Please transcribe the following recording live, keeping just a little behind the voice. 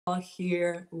all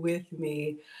here with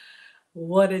me.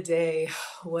 What a day.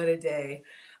 What a day.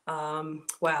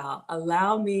 Wow.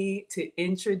 Allow me to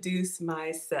introduce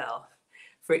myself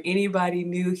for anybody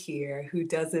new here who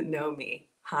doesn't know me.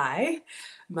 Hi,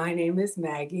 my name is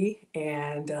Maggie,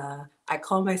 and I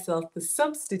call myself the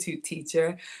substitute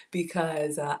teacher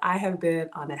because I have been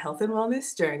on a health and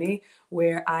wellness journey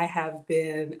where I have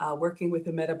been working with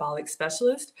a metabolic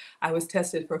specialist. I was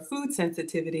tested for food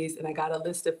sensitivities and I got a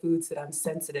list of foods that I'm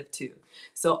sensitive to.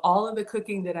 So all of the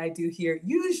cooking that I do here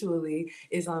usually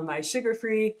is on my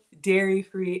sugar-free,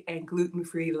 dairy-free, and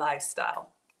gluten-free lifestyle.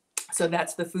 So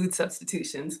that's the food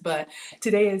substitutions. But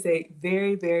today is a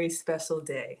very, very special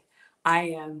day. I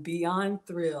am beyond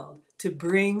thrilled to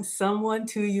bring someone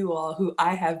to you all who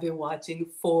I have been watching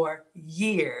for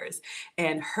years.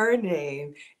 And her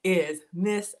name is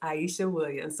Miss Aisha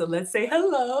Williams. So let's say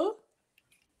hello.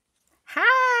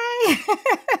 Hi.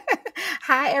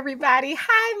 Hi, everybody.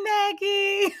 Hi,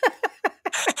 Maggie.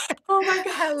 Oh my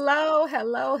God. Hello,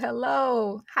 hello,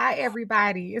 hello. Hi,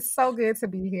 everybody. It's so good to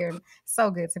be here.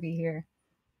 So good to be here.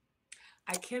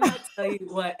 I cannot tell you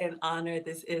what an honor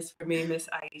this is for me, Miss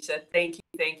Aisha. Thank you,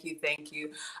 thank you, thank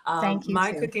you. Thank you,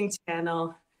 My too. cooking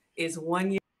channel is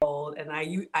 1 year old, and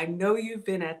I know you've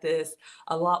been at this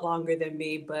a lot longer than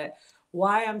me, but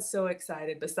why I'm so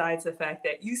excited, besides the fact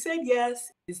that you said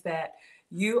yes, is that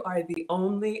you are the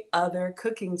only other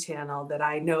cooking channel that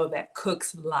I know that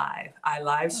cooks live. I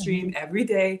live stream Mhm. every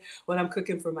day when I'm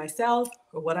cooking for myself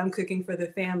or what I'm cooking for the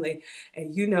family.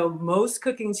 And you know, most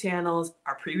cooking channels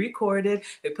are pre-recorded.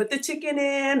 They put the chicken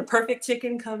in, perfect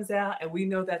chicken comes out, and we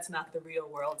know that's not the real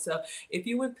world. So if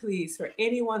you would please, for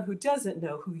anyone who doesn't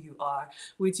know who you are,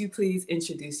 would you please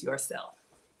introduce yourself?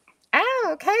 Oh,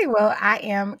 okay. Well, I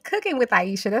am cooking with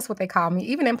Aisha. That's what they call me,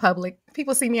 even in public.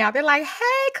 People see me out, they're like,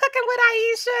 hey, cooking with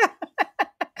Aisha.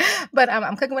 But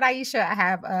I'm cooking with Aisha. I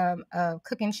have a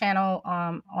cooking channel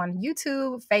on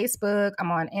YouTube, Facebook.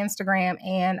 I'm on Instagram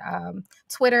and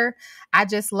Twitter. I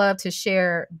just love to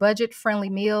share budget-friendly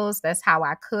meals. That's how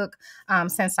I cook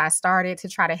since I started, to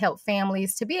try to help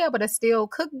families to be able to still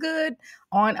cook good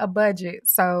on a budget.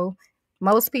 So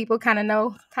most people kind of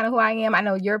know who I am. I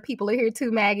know your people are here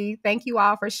too, Maggie. Thank you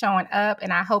all for showing up,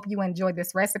 and I hope you enjoyed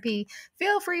this recipe.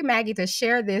 Feel free, Maggie, to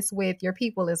share this with your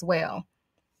people as well.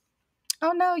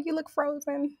 Oh no, you look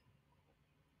frozen.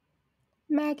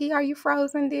 Maggie, are you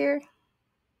frozen, dear?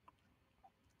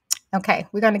 Okay,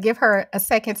 we're going to give her a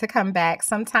second to come back.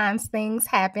 Sometimes things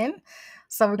happen.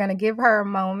 So we're going to give her a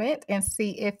moment and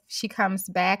see if she comes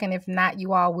back. And if not,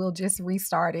 you all will just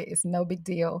restart it. It's no big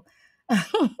deal.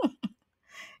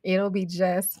 It'll be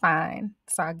just fine.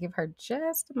 So I'll give her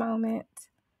just a moment.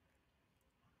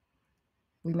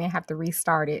 We may have to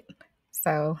restart it.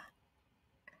 So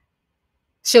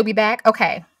she'll be back.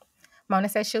 Okay. Mona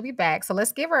says she'll be back. So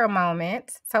let's give her a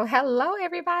moment. So hello,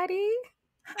 everybody.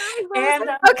 Hi, And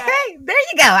Rosa. I'm back. Okay, there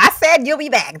you go. I said you'll be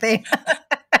back.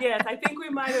 Yes, I think we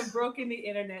might have broken the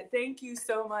internet. Thank you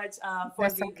so much for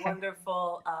That's the okay.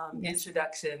 wonderful Yes.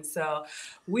 introduction. So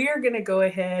we are going to go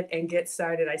ahead and get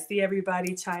started. I see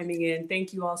everybody chiming in.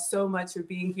 Thank you all so much for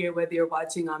being here, whether you're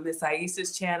watching on Miss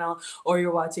Aisha's channel or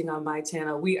you're watching on my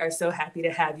channel. We are so happy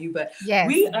to have you. But Yes.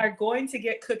 we are going to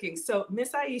get cooking. So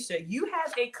Miss Aisha, you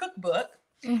have a cookbook,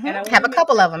 and I want Have to a make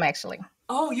couple sure. of them actually.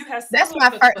 Oh, you have That's several my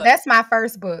first. cookbooks. That's my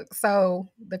first book. So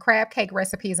the crab cake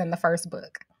recipe is in the first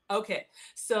book. Okay,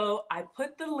 so I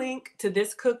put the link to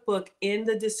this cookbook in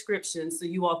the description so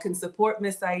you all can support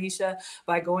Miss Aisha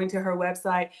by going to her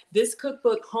website. This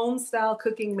cookbook, Home Style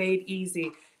Cooking Made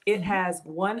Easy, it Mhm. has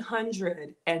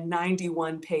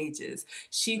 191 pages.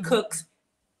 She Mhm. cooks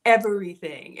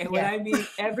everything. And when Yeah. I mean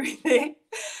everything,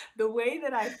 the way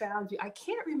that I found you, I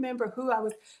can't remember who I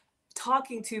was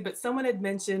talking to, but someone had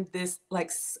mentioned this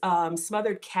like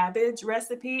smothered cabbage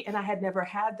recipe, and I had never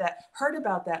heard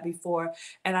about that before.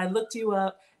 And I looked you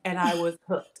up, and I was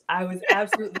hooked. I was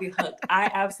absolutely hooked. I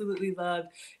absolutely loved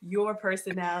your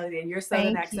personality and your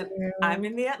Southern Thank accent. I'm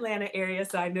you. in the Atlanta area,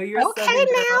 so I know you're a Okay, Southern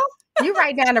now girl. you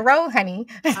right down the road, honey.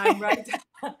 I'm right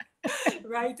down,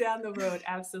 right down the road. Mhm.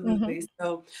 Absolutely.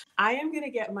 So I am going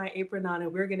to get my apron on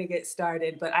and we're going to get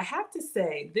started. But I have to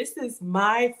say, this is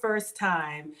my first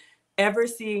time ever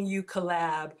seeing you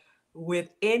collab with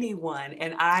anyone.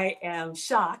 And I am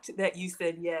shocked that you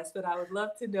said yes, but I would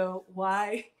love to know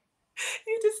why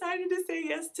you decided to say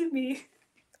yes to me.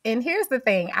 And here's the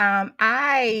thing,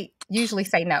 I usually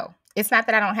say no. It's not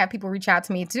that I don't have people reach out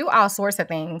to me, do all sorts of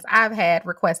things. I've had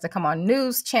requests to come on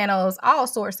news channels, all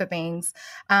sorts of things.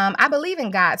 I believe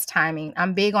in God's timing.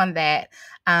 I'm big on that.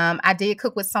 I did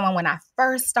cook with someone when I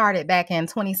first started back in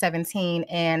 2017.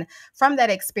 And from that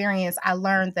experience, I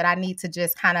learned that I need to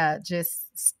just kind of just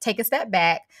take a step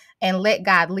back and let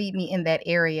God lead me in that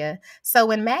area. So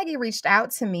when Maggie reached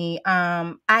out to me,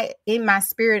 I in my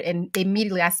spirit, and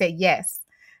immediately I said yes.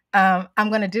 I'm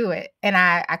going to do it. And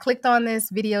I clicked on this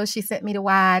video she sent me to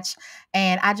watch,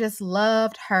 and I just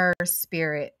loved her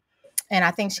spirit. And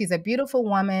I think she's a beautiful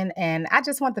woman, and I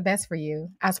just want the best for you.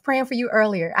 I was praying for you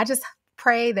earlier. I just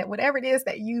pray that whatever it is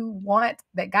that you want,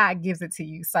 that God gives it to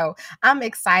you. So I'm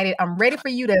excited. I'm ready for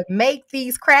you to make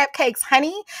these crab cakes,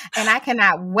 honey, and I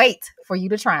cannot wait for you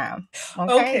to try them.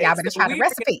 Okay, Okay, y'all so better try the we are going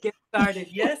to recipe. get started.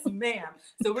 Yes, ma'am.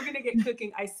 So we're going to get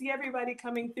cooking. I see everybody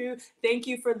coming through. Thank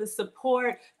you for the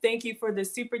support. Thank you for the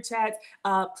super chats.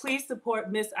 Please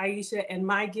support Miss Aisha, and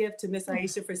my gift to Miss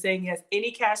Aisha for saying yes.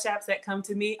 Any cash apps that come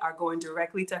to me are going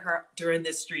directly to her during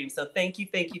this stream. So thank you,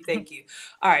 thank you, thank you.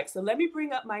 All right, so let me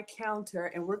bring up my counter,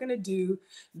 and we're going to do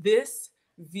this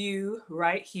view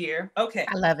right here. Okay.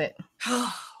 I love it.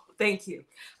 Thank you.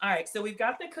 All right, so we've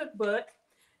got the cookbook.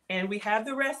 And we have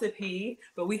the recipe,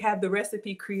 but we have the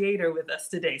recipe creator with us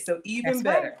today. So even That's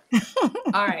better.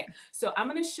 right. All right. So I'm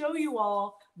going to show you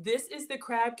all. This is the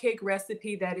crab cake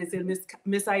recipe that is in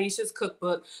Miss Aisha's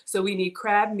cookbook. So we need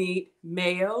crab meat,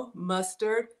 mayo,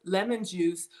 mustard, lemon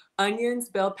juice, onions,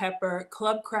 bell pepper,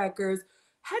 club crackers.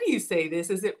 How do you say this?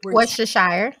 Is it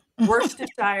Worcestershire.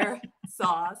 Worcestershire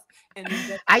sauce, and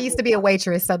then I used to vegetable be a oil.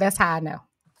 waitress, so that's how I know.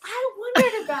 I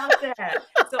wondered about that.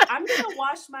 So I'm going to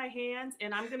wash my hands,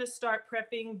 and I'm going to start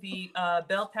prepping the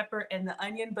bell pepper and the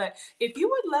onion. But if you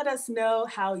would let us know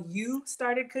how you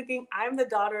started cooking. I'm the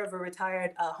daughter of a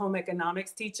retired home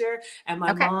economics teacher, and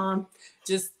my Okay. mom,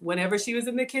 just whenever she was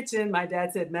in the kitchen, my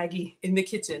dad said, Maggie, in the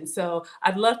kitchen. So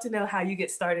I'd love to know how you get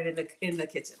started in the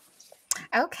kitchen.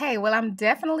 Okay, well, I'm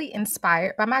definitely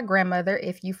inspired by my grandmother.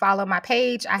 If you follow my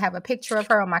page, I have a picture of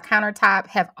her on my countertop,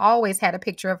 have always had a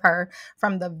picture of her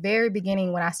from the very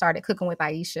beginning when I started cooking with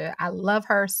Aisha. I love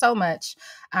her so much.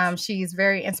 She's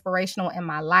very inspirational in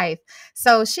my life.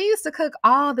 So she used to cook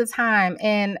all the time,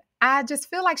 and I just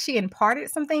feel like she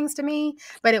imparted some things to me,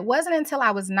 but it wasn't until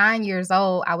I was 9 years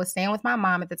old. I was staying with my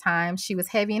mom at the time. She was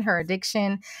heavy in her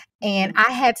addiction, and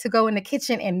I had to go in the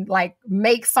kitchen and like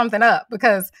make something up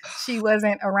because she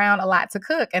wasn't around a lot to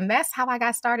cook. And that's how I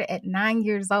got started at 9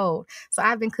 years old. So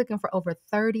I've been cooking for over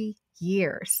 30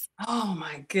 years. Oh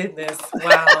my goodness.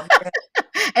 Wow.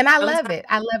 And I love it.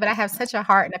 I love it. I have such a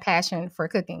heart and a passion for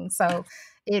cooking. So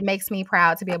it makes me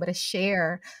proud to be able to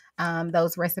share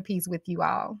those recipes with you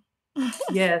all.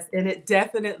 Yes, and it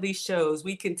definitely shows.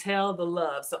 We can tell the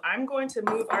love. So I'm going to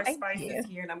move our Thank spices you.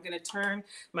 here, and I'm going to turn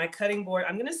my cutting board.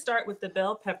 I'm going to start with the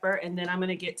bell pepper, and then I'm going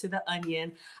to get to the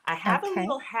onion. I have a Okay.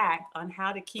 little hack on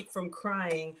how to keep from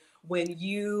crying when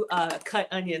you cut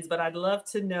onions, but I'd love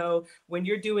to know when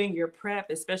you're doing your prep,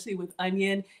 especially with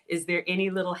onion, is there any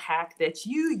little hack that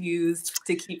you use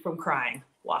to keep from crying?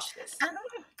 Watch this.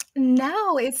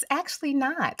 No, it's actually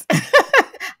not.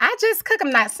 I just cook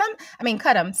them.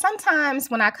 Cut them. Sometimes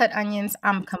when I cut onions,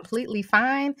 I'm completely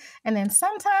fine. And then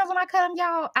sometimes when I cut them,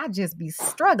 y'all, I just be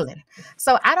struggling.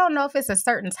 So I don't know if it's a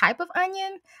certain type of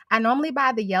onion. I normally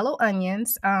buy the yellow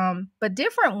onions, but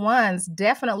different ones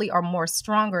definitely are more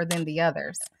stronger than the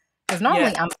others. Because Yes.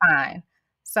 normally I'm fine.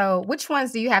 So which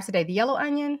ones do you have today? The yellow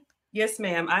onion? Yes,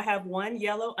 ma'am. I have one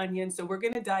yellow onion, so we're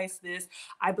going to dice this.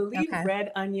 I believe Okay.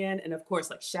 red onion and, of course,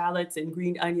 like shallots and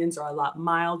green onions are a lot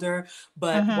milder,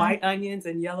 but Mm-hmm. white onions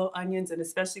and yellow onions, and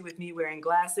especially with me wearing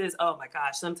glasses, oh my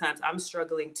gosh, sometimes I'm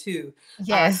struggling too.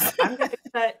 Yes. I'm going to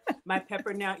cut my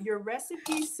pepper. Now, your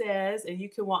recipe says, and you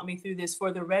can walk me through this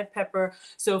for the red pepper.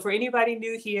 So for anybody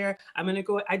new here,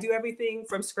 I do everything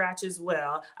from scratch as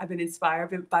well. I've been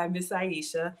inspired by Miss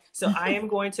Aisha. So I am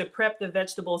going to prep the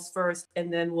vegetables first,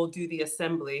 and then we'll do the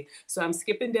assembly. So I'm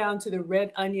skipping down to the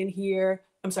red onion here.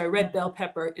 I'm sorry, red bell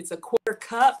pepper. It's a quarter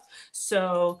cup.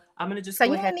 So I'm going to just So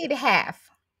go you ahead only and need half.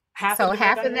 half of So the red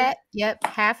half of onion. that, yep,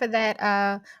 half of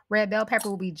that red bell pepper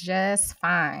will be just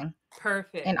fine.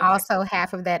 Perfect. And Okay. also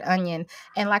half of that onion.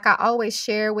 And like I always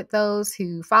share with those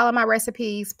who follow my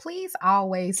recipes, please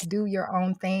always do your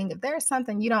own thing. If there's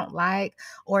something you don't like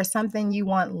or something you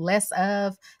want less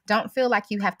of, don't feel like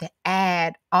you have to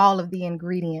add all of the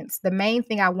ingredients. The main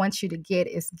thing I want you to get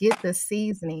the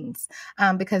seasonings,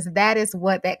 because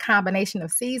that combination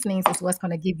of seasonings is what's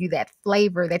going to give you that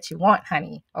flavor that you want,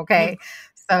 honey. Okay.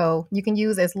 So you can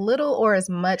use as little or as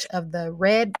much of the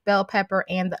red bell pepper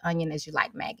and the onion as you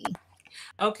like, Maggie.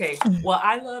 Okay. Well,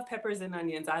 I love peppers and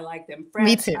onions. I like them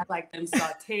Me fresh. I too. like them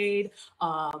sautéed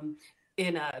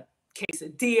in a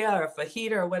quesadilla or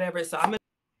fajita or whatever. So I'm going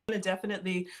to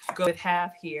definitely go with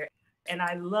half here. And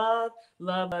I love,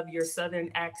 love, love your Southern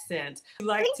accent. Would you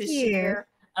like Thank to you. share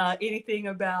anything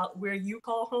about where you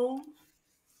call home?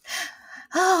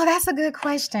 Oh, that's a good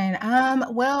question.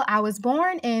 Well, I was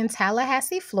born in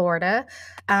Tallahassee, Florida.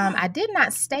 I did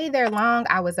not stay there long.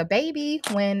 I was a baby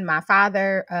when my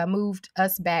father moved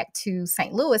us back to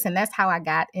St. Louis, and that's how I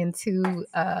got into,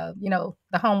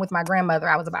 the home with my grandmother.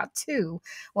 I was about 2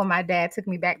 when my dad took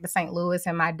me back to St. Louis,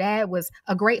 and my dad was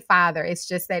a great father. It's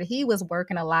just that he was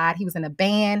working a lot. He was in a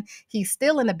band. He's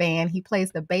still in the band. He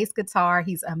plays the bass guitar.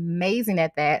 He's amazing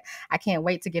at that. I can't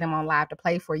wait to get him on live to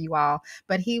play for you all,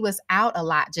 but he was out a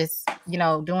lot, just,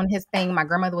 doing his thing. My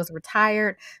grandmother was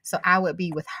retired, so I would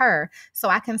be with her. So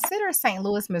I consider St.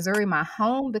 Louis, Missouri my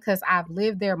home because I've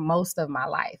lived there most of my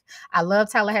life. I love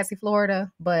Tallahassee,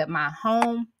 Florida, but my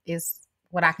home is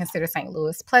what I consider St.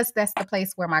 Louis. Plus, that's the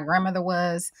place where my grandmother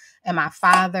was and my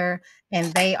father,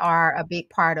 and they are a big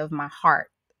part of my heart.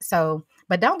 So,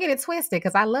 but don't get it twisted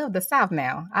because I love the South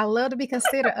now. I love to be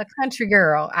considered a country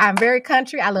girl. I'm very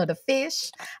country. I love to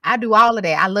fish. I do all of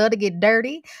that. I love to get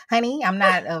dirty, honey. I'm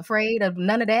not afraid of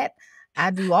none of that.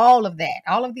 I do all of that,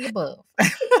 all of the above.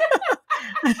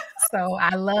 So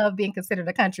I love being considered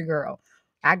a country girl.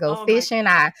 I go Oh my, fishing.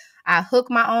 I hook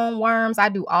my own worms. I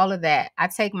do all of that. I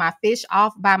take my fish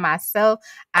off by myself.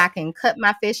 I can cut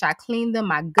my fish. I clean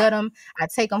them. I gut them. I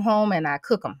take them home and I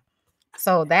cook them.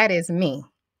 So that is me.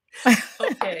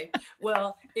 okay.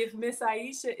 Well, if Miss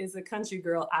Aisha is a country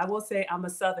girl, I will say I'm a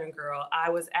Southern girl.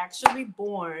 I was actually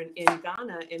born in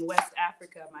Ghana in West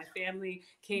Africa. My family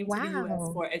came to the U.S.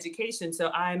 Wow. for education. So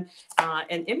I'm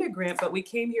an immigrant, but we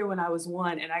came here when I was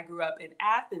 1, and I grew up in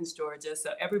Athens, Georgia.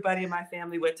 So everybody in my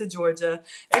family went to Georgia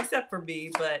except for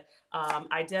me. But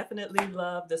I definitely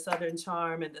love the Southern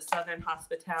charm and the Southern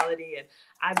hospitality.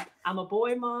 And I'm a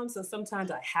boy mom, so sometimes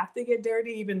I have to get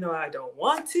dirty, even though I don't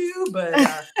want to. But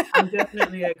I'm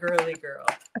definitely a girly girl.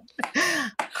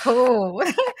 Cool.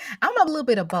 I'm a little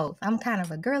bit of both. I'm kind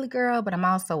of a girly girl, but I'm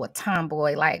also a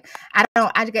tomboy. Like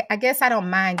I guess I don't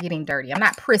mind getting dirty. I'm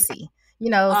not prissy.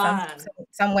 Some, Um,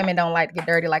 some women don't like to get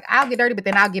dirty. Like I'll get dirty, but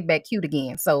then I'll get back cute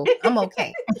again. So I'm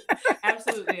okay.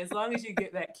 Absolutely. As long as you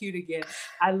get that cute again,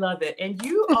 I love it. And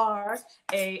you are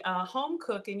a home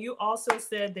cook, and you also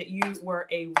said that you were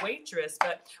a waitress.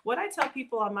 But what I tell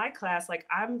people on my class, like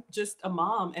I'm just a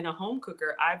mom and a home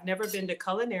cooker. I've never been to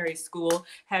culinary school.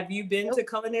 Have you been to Nope.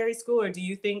 culinary school, or do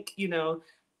you think,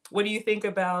 what do you think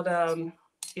about,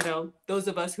 those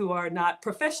of us who are not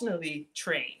professionally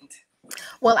trained?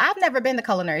 Well, I've never been to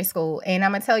culinary school, and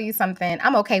I'm gonna tell you something.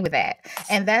 I'm okay with that,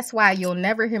 and that's why you'll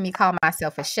never hear me call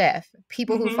myself a chef.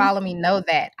 People who Mm-hmm. follow me know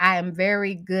that I am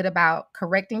very good about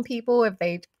correcting people if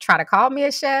they try to call me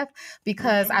a chef,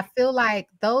 because Mm-hmm. I feel like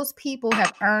those people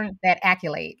have earned that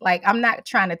accolade. Like I'm not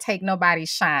trying to take nobody's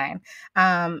shine.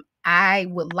 I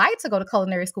would like to go to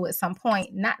culinary school at some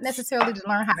point, not necessarily to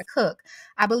learn how to cook.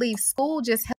 I believe school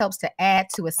just helps to add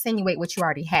to accentuate what you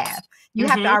already have. You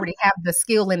have to Mm-hmm. already have the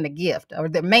skill and the gift, or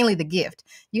mainly the gift.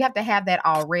 You have to have that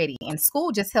already. And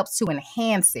school just helps to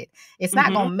enhance it. It's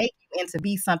not Mm-hmm. going to make you into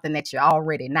be something that you're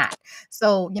already not.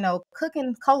 So,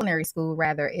 cooking culinary school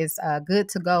rather is good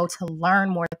to go to learn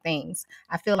more things.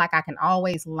 I feel like I can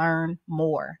always learn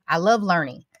more. I love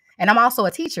learning. And I'm also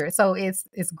a teacher, so it's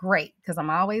great because I'm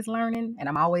always learning and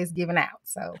I'm always giving out.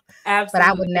 So, but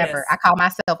I would Absolutely. never. I Yes. call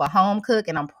myself a home cook,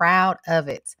 and I'm proud of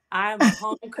it. I'm a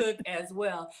home cook as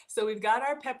well. So we've got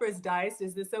our peppers diced.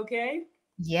 Is this okay?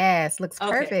 Yes, looks Okay.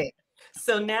 perfect.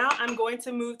 So now I'm going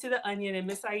to move to the onion, and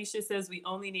Miss Aisha says we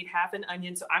only need half an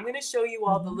onion. So I'm going to show you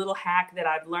all the Mhm. little hack that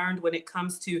I've learned when it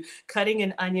comes to cutting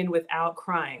an onion without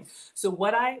crying. So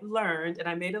what I learned, and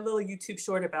I made a little YouTube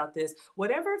short about this,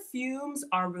 whatever fumes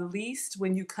are released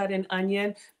when you cut an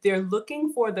onion, they're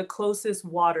looking for the closest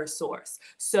water source.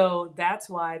 So that's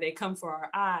why they come for our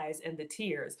eyes and the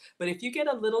tears. But if you get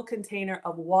a little container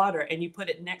of water and you put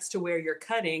it next to where you're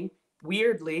cutting,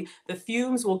 weirdly, the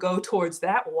fumes will go towards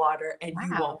that water and you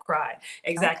won't Wow. cry.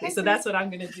 Exactly. Okay. So that's what I'm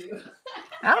going to do.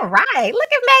 All right. Look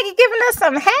at Maggie giving us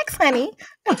some hacks, honey.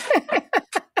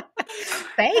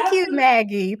 Thank you, Absolutely.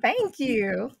 Maggie. Thank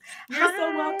you. You're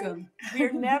so Hi. welcome.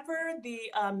 We're never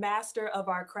the master of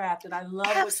our craft. And I love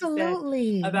what you said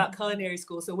Absolutely. about culinary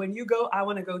school. So when you go, I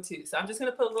want to go too. So I'm just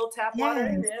going to put a little tap water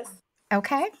in Yes. this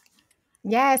Okay.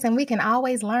 Yes, and we can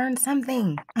always learn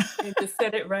something. and just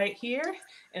set it right here.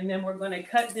 And then we're going to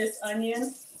cut this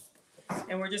onion,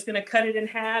 and we're just going to cut it in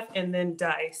half and then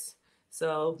dice.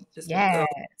 So just going to go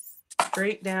Yes.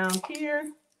 straight down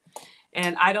here.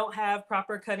 And I don't have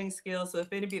proper cutting skills. So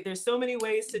if anybody, there's so many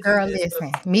ways to do Girl, this. But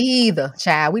listen, me either,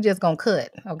 child. We just gonna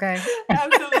cut, okay?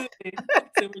 absolutely.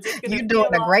 So we're just gonna You're doing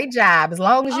peel a off. great job. As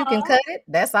long as you can Oh, cut it,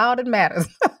 that's all that matters.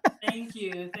 thank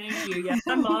you. Thank you. Yeah,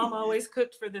 my mom always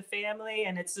cooked for the family,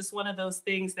 and it's just one of those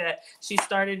things that she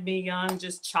started me young,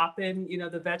 just chopping,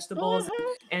 the vegetables Mhm.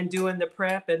 and doing the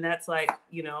prep. And that's like,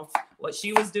 what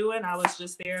she was doing. I was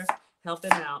just there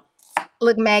helping out.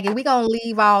 Look, Maggie, we gonna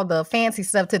leave all the fancy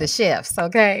stuff to the chefs,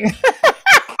 okay?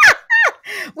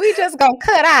 We just gonna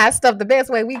cut our stuff the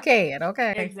best way we can,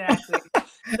 okay? Exactly.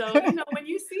 So, when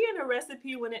you see in a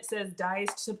recipe when it says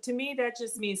diced, to me, that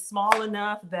just means small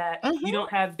enough that you Mhm. don't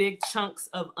have big chunks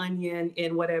of onion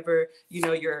in whatever,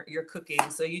 you're cooking.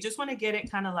 So you just want to get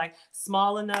it kind of like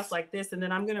small enough like this. And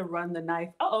then I'm going to run the knife.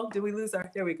 Uh-oh, did we lose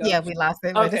there we go. Yeah, we lost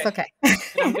it, but it's Okay. okay.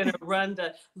 And I'm going to run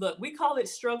look, we call it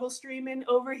struggle streaming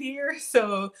over here.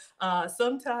 So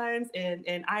sometimes,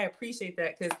 and I appreciate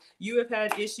that because you have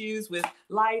had issues with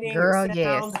lighting or Girl,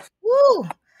 yes. sound. Woo!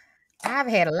 I've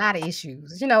had a lot of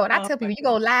issues. You know what I Oh tell my people, you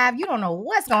go goodness. live, you don't know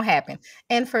what's gonna happen.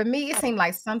 And for me, it seemed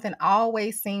like something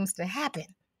always seems to happen.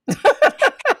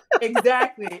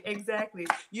 Exactly, exactly.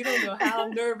 You don't know how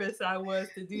nervous I was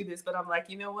to do this, but I'm like,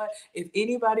 you know what? If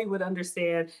anybody would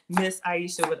understand, Miss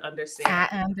Aisha would understand.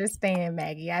 I understand,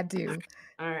 Maggie. I do,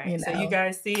 All you right. So you know.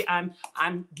 guys see, I'm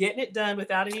getting it done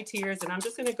without any tears, and I'm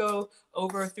just gonna go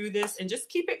over through this and just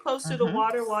keep it close to the Mhm.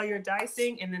 water while you're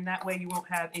dicing, and then that way you won't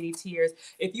have any tears.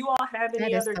 If you all have That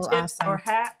any is other so tips or awesome.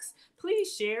 hacks,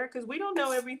 please share because we don't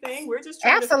know everything. We're just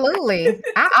trying to figure. Absolutely.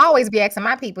 I always be asking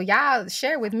my people, y'all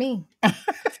share with me.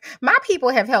 My people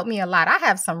have helped me a lot. I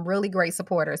have some really great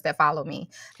supporters that follow me.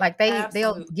 Like they'll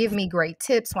Absolutely. give me great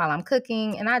tips while I'm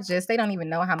cooking and they don't even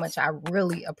know how much I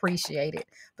really appreciate it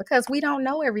because we don't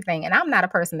know everything and I'm not a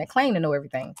person that claim to know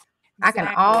everything. I can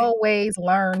Exactly. always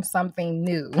learn something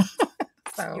new.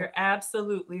 So, You're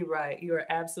absolutely right. You are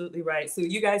absolutely right. So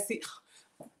you guys see,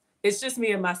 it's just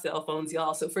me and my cell phones,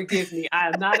 y'all. So forgive me. I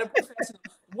am not a professional.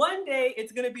 One day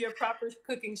it's going to be a proper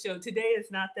cooking show. Today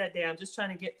is not that day. I'm just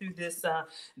trying to get through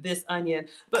this onion.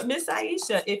 But Miss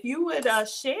Aisha, if you would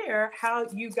share how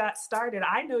you got started.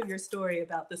 I know your story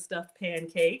about the stuffed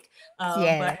pancake, but how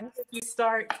yeah. did you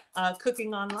start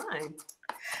cooking online?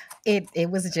 It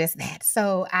was just that.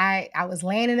 So I was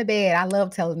laying in the bed. I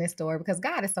love telling this story because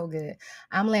God is so good.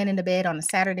 I'm laying in the bed on a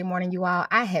Saturday morning, you all.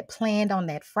 I had planned on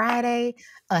that Friday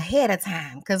ahead of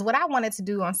time because what I wanted to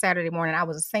do on Saturday morning, I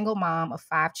was a single mom of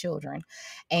 5 children,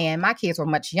 and my kids were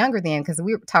much younger then because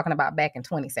we were talking about back in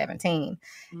 2017,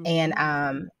 and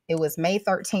Mm-hmm. it was May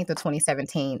 13th of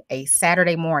 2017, a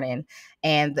Saturday morning,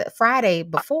 and the Friday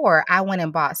before, I went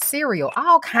and bought cereal,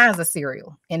 all kinds of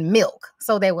cereal and milk,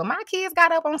 so that when my kids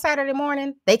got up on Saturday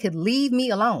morning, they could leave me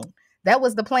alone. That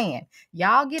was the plan.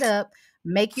 Y'all get up,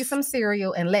 make you some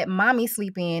cereal, and let mommy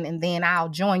sleep in, and then I'll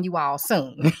join you all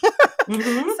soon.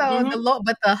 Mm-hmm. So Mm-hmm.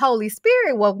 the Holy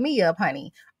Spirit woke me up,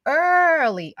 honey,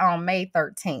 early on May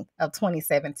 13th of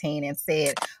 2017 and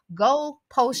said, go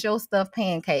post your stuffed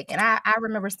pancake. And I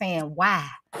remember saying, why?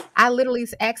 I literally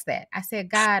asked that. I said,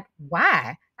 God,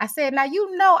 why? I said, now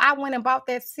you know I went and bought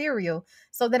that cereal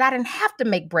so that I didn't have to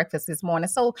make breakfast this morning.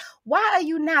 So why are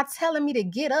you not telling me to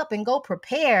get up and go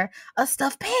prepare a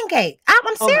stuffed pancake?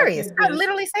 I'm Oh my serious. I goodness.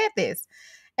 literally said this.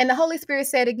 And the Holy Spirit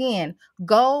said again,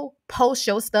 go post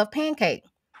your stuffed pancake.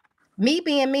 Me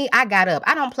being me, I got up.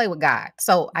 I don't play with God.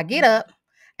 So I get up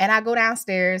and I go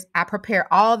downstairs. I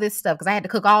prepare all this stuff because I had to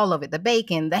cook all of it, the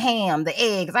bacon, the ham, the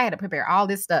eggs. I had to prepare all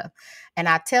this stuff. And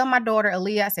I tell my daughter,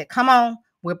 Aaliyah, I said, come on,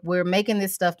 we're making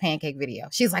this stuffed pancake video.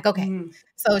 She's like, okay. Mm-hmm.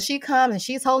 So she comes and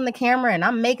she's holding the camera and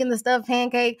I'm making the stuffed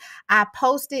pancake. I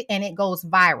post it and it goes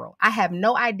viral. I have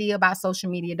no idea about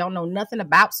social media, don't know nothing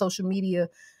about social media,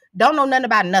 don't know nothing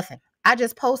about nothing. I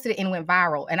just posted it and went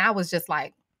viral. And I was just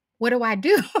like, what do I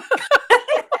do?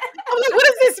 I'm like, what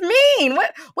does this mean?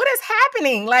 What is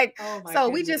happening? Like, Oh my so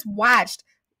we goodness. just watched,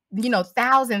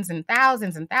 thousands and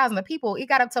thousands and thousands of people. It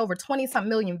got up to over 20 some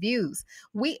million views.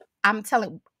 I'm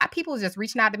telling people just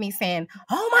reaching out to me saying,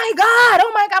 oh my God,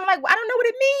 oh my God. I'm like, I don't know what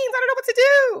it means. I don't know what to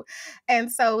do.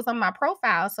 And so it's on my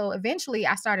profile. So eventually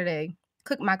I started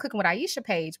my Cooking with Aisha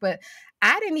page, but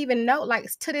I didn't even know, like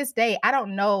to this day, I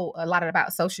don't know a lot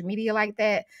about social media like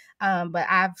that. But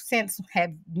I've since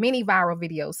had many viral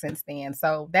videos since then.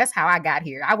 So that's how I got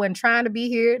here. I wasn't trying to be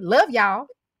here. Love y'all,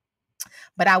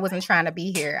 but I wasn't trying to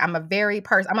be here. I'm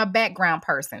a background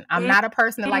person. I'm not a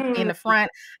person that like to be in Mm-hmm. the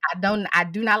front. I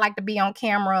do not like to be on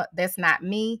camera. That's not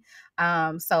me.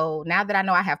 So now that I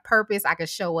know I have purpose, I can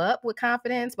show up with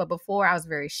confidence. But before I was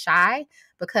very shy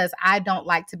because I don't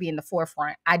like to be in the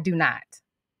forefront. I do not.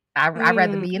 I'd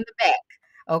rather Mm. be in the back.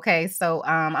 Okay, so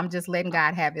I'm just letting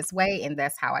God have his way, and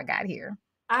that's how I got here.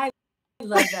 I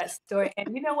love that story.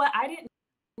 And you know what? I didn't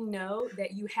know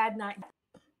that you had not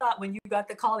thought when you got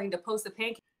the calling to post the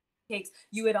pancakes,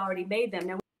 you had already made them.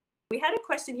 Now, we had a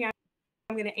question here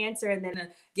I'm going to answer and then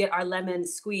get our lemon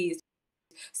squeezed.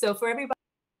 So, for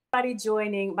everybody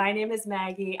joining, my name is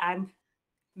Maggie. I'm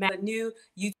a new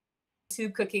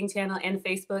YouTube cooking channel and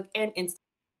Facebook and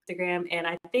Instagram, and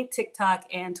I think TikTok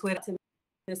and Twitter to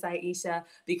Miss Aisha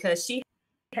because she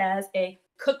has a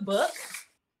cookbook,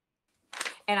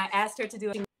 and I asked her to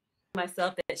do it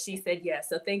myself that she said yes.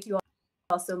 So thank you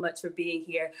all so much for being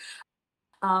here.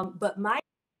 But my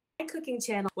cooking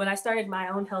channel, when I started my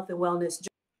own health and wellness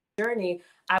journey,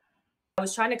 I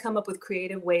was trying to come up with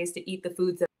creative ways to eat the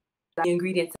foods that the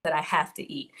ingredients that I have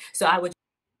to eat. So I would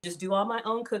just do all my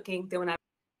own cooking. Then when I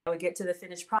would get to the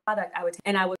finished product, I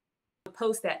would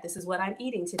post that this is what I'm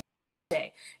eating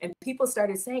today. And people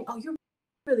started saying, "Oh, you're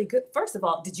really good." First of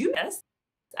all, did you? Yes,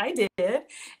 I did.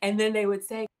 And then they would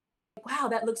say, "Wow,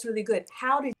 that looks really good.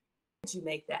 How did you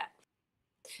make that?"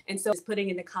 And so just putting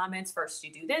in the comments, first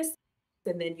you do this,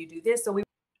 and then you do this. So we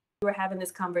were having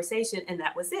this conversation, and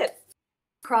that was it.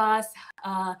 Cross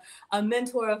a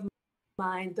mentor of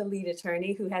mine, the lead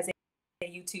attorney, who has a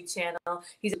YouTube channel.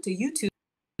 He's up to YouTube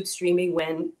streaming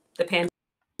when the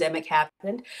pandemic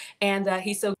happened, and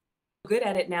he's so good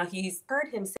at it now. He's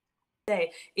heard him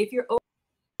say, if you're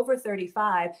over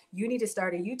 35, you need to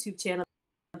start a YouTube channel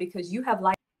because you have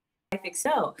life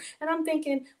excel. And I'm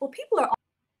thinking, well, people are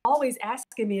always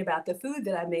asking me about the food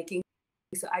that I'm making.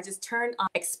 So I just turned on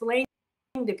explaining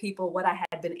to people what I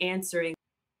had been answering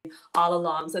all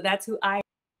along. So that's who I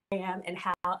am and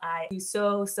how I do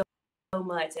so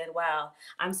much. And wow,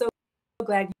 I'm so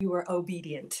glad you were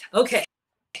obedient. Okay.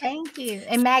 Thank you.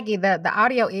 And Maggie, the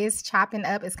audio is chopping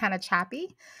up. It's kind of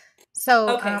choppy.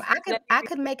 So Okay. I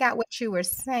could make out what you were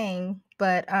saying,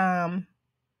 but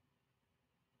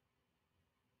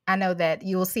I know that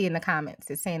you'll see in the comments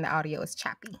it's saying the audio is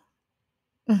choppy.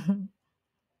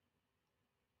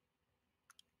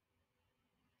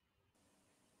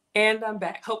 And I'm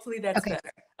back. Hopefully that's Okay.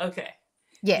 better. Okay.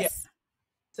 Yeah. Yes.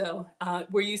 So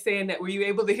were you saying that, were you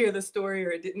able to hear the story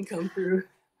or it didn't come through?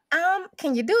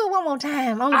 Can you do it one more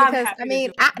time? Only I'm because I happy to do mean,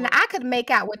 it I, one more. I could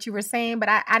make out what you were saying, but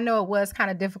I know it was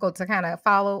kind of difficult to kind of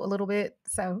follow a little bit.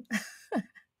 So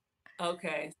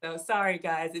Okay, so sorry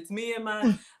guys, it's me and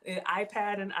my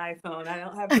iPad and iPhone. I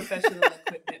don't have professional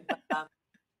equipment, but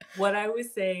what I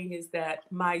was saying is that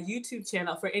my YouTube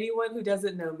channel, for anyone who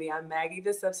doesn't know me, I'm Maggie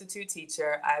the Substitute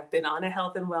Teacher. I've been on a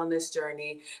health and wellness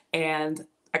journey, and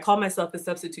I call myself the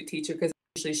substitute teacher because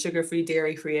I'm usually sugar-free,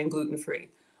 dairy-free, and gluten-free.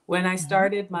 When I Mhm.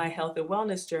 started my health and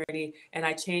wellness journey and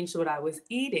I changed what I was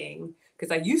eating,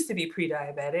 because I used to be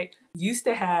pre-diabetic, used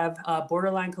to have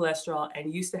borderline cholesterol,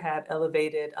 and used to have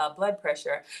elevated blood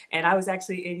pressure. And I was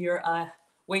actually in your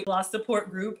weight loss support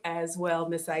group as well,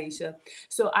 Miss Aisha.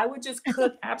 So I would just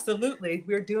cook. Absolutely,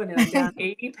 we're doing it. I'm down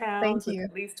 80 Thank pounds with you.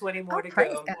 at least 20 more Oh, to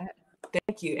praise go. God.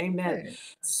 Thank you. Amen. Good.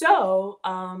 So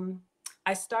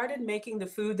I started making the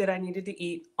food that I needed to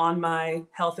eat on my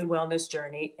health and wellness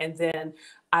journey. And then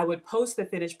I would post the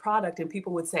finished product, and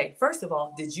people would say, first of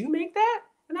all, did you make that?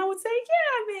 And I would say, yeah,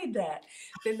 I made that.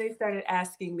 Then they started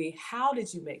asking me, how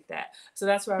did you make that? So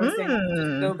that's where I was saying,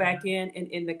 just go Mm. back in and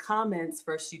in the comments,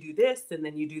 first you do this, and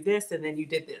then you do this, and then you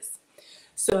did this.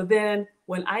 So then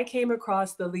when I came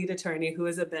across the lead attorney, who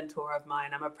is a mentor of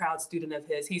mine, I'm a proud student of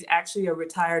his. He's actually a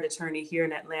retired attorney here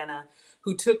in Atlanta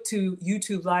who took to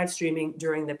YouTube live streaming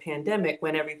during the pandemic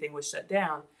when everything was shut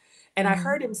down. And I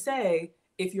heard Mhm. him say,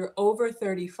 if you're over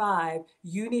 35,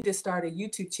 you need to start a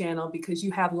YouTube channel because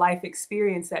you have life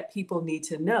experience that people need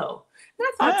to know. And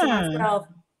I thought to Mm. myself,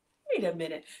 wait a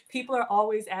minute. People are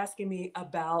always asking me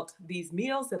about these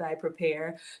meals that I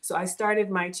prepare. So I started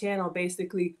my channel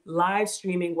basically live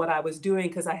streaming what I was doing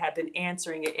because I had been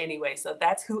answering it anyway. So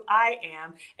that's who I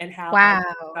am and how I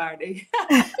Wow. started.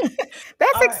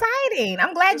 That's All right. exciting.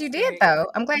 I'm glad you did Perfect.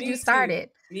 though. I'm glad you Me too.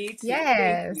 started. Me too. Thank you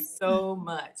Yes. so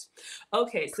much.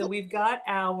 Okay, so Cool. we've got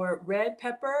our red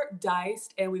pepper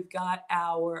diced and we've got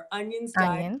our onions diced.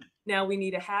 Onion. Now we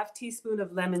need a half teaspoon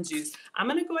of lemon juice. I'm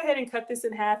gonna go ahead and cut this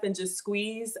in half and just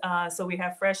squeeze so we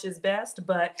have fresh is best.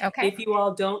 But Okay. if you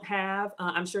all don't have,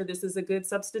 I'm sure this is a good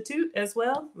substitute as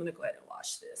well. I'm gonna go ahead and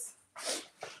wash this.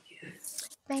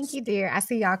 Thank you, dear. I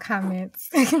see y'all comments.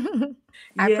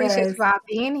 I appreciate Yes. you all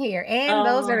being here and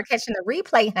those that Uh, are catching the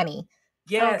replay, honey.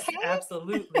 yes, Okay.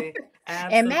 absolutely.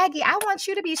 And Absolutely. Maggie, I want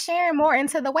you to be sharing more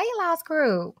into the weight loss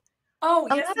group. Oh,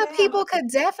 A yes, lot of ma'am. people could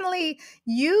definitely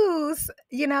use,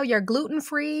 your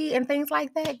gluten-free and things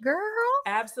like that, girl.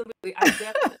 Absolutely. I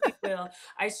definitely will.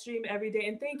 I stream every day.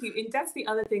 And thank you. And that's the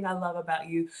other thing I love about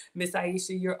you, Miss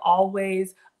Aisha. You're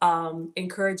always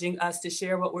encouraging us to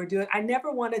share what we're doing. I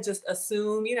never want to just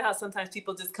assume, you know how sometimes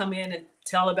people just come in and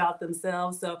tell about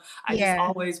themselves. So I just Yeah,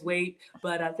 always wait.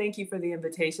 But thank you for the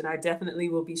invitation. I definitely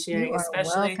will be you sharing, are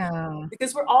especially welcome.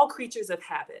 because we're all creatures of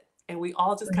habit and we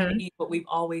all just kind of Mhm, eat what we've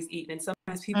always eaten. And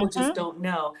sometimes people just mhm. don't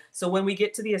know. So when we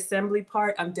get to the assembly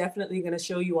part, I'm definitely going to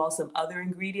show you all some other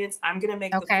ingredients. I'm going to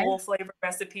make the Okay. full flavor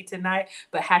recipe tonight,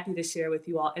 but happy to share with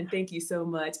you all. And thank you so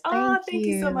much. Thank Ah, thank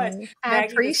you so much. you. I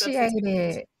Maggie, the appreciate substitute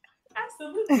teacher. it.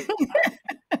 Absolutely.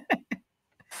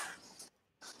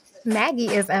 Maggie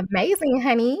is amazing,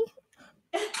 honey.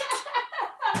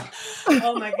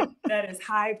 Oh my goodness, that is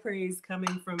high praise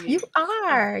coming from You you. Oh,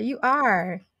 are, you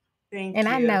are. thank And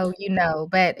I you. know you know,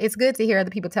 but it's good to hear other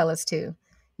people tell us too.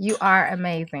 You are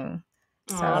amazing.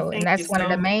 Oh, So, and thank you that's one of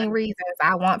so the much. main reasons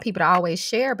I want people to always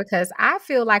share because I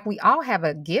feel like we all have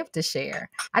a gift to share.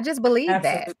 I just believe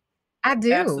that. Absolutely. I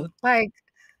do. Absolutely. Like,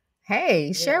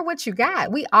 hey, Yeah. share what you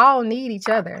got. We all need each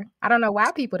other. I don't know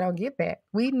why people don't get that.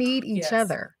 We need each Yes.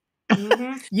 other.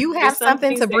 Mm-hmm. You There's have some something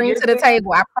things to that bring you're to the good at.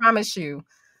 table. I promise you.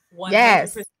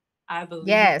 Yes. 100%. I believe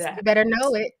Yes. You that. better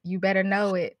know it. You better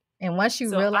know it. And once you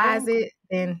So realize it,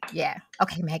 then yeah.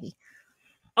 Okay, Maggie.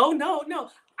 oh no, no.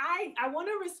 I want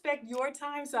to respect your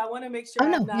time, so I want to make sure Oh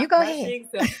I'm no, you not go ahead. rushing.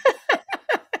 So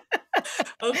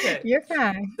okay. You're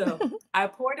fine. So I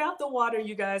poured out the water,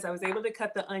 you guys. I was able to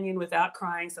cut the onion without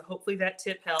crying. So hopefully that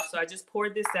tip helped. So I just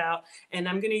poured this out and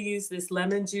I'm going to use this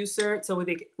lemon juicer. So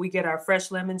we get our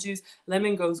fresh lemon juice.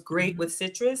 Lemon goes great Mhm. with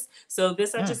citrus. So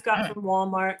this I Mm, just got mm. from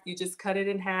Walmart. You just cut it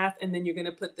in half and then you're going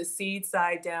to put the seed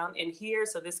side down in here.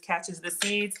 So this catches the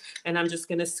seeds and I'm just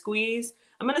going to squeeze.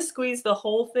 I'm going to squeeze the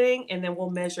whole thing and then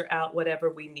we'll measure out whatever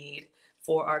we need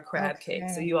for our crab cake.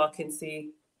 So Okay. you all can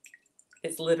see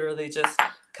it's literally just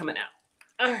coming out.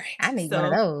 All right. I need one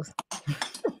of So those.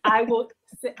 I will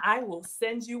I will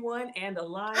send you one and a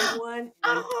lime one and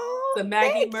Oh, the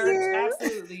Maggie thank merch. you.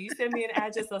 Absolutely. You send me an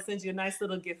address, I'll send you a nice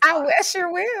little gift I box.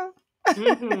 sure will.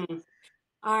 Mm-hmm.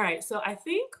 All right. So I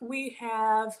think we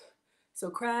have so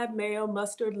crab, mayo,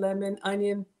 mustard, lemon,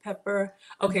 onion, pepper.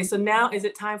 Okay, Mhm. so now is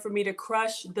it time for me to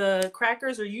crush the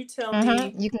crackers or you tell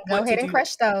Mhm. me You can go what to ahead and do?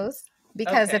 crush those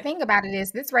because the Okay. thing about it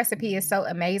is this recipe is so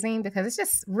amazing because it's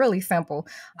just really simple.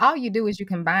 All you do is you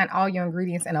combine all your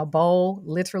ingredients in a bowl,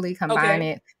 literally combine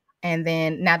Okay. it. And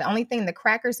then now the only thing, the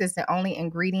crackers is the only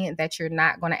ingredient that you're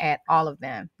not going to add all of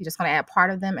them. You're just going to add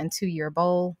part of them into your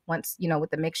bowl once,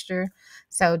 with the mixture.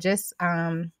 So just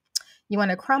you want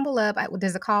to crumble up.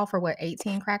 Does it call for what,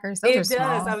 18 crackers? Those are It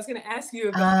does. I small. was going to ask you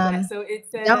about that. Um So it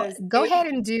don't says go ahead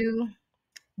and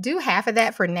do half of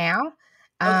that for now,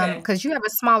 okay. because you have a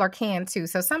smaller can too.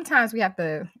 So sometimes we have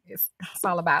to. It's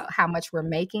all about how much we're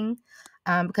making,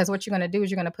 because what you're gonna do is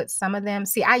you're gonna put some of them.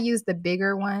 See, I use the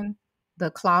bigger one,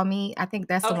 the claw meat. I think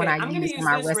that's the one Okay, I I'm gonna use in use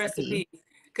my this recipe. recipe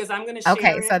because I'm gonna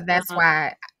Okay, share so it. that's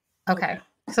why. Okay, Okay.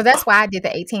 So that's why I did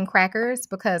the 18 crackers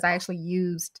because I actually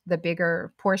used the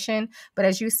bigger portion. But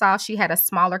as you saw, she had a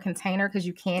smaller container because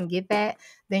you can get that.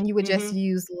 Then you would just hmm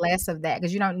use less of that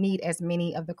because you don't need as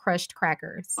many of the crushed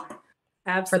crackers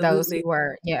for those absolutely. who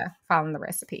are, yeah, following the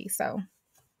recipe. So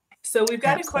So we've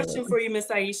got a question absolutely. for you, Miss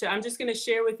Aisha. I'm just gonna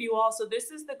share with you all. So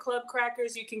this is the club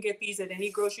crackers. You can get these at any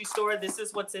grocery store. This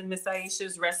is what's in Miss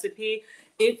Aisha's recipe.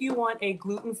 If you want a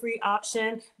gluten-free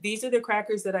option, these are the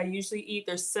crackers that I usually eat.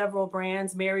 There's several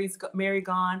brands. Mary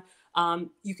Gone.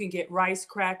 You can get rice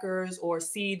crackers or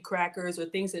seed crackers or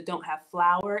things that don't have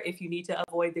flour if you need to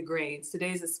avoid the grains.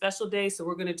 Today's a special day, so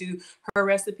we're going to do her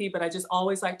recipe, but I just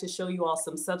always like to show you all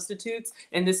some substitutes.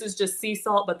 And this is just sea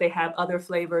salt, but they have other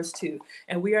flavors too.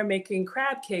 And we are making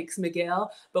crab cakes,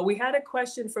 Miguel. But we had a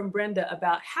question from Brenda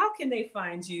about how can they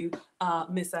find you,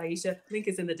 Miss Aisha? Link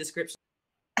is in the description.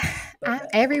 I'm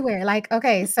everywhere. Like,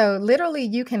 okay, so literally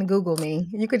you can Google me.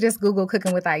 You could just Google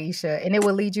cooking with Aisha and it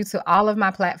will lead you to all of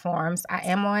my platforms. I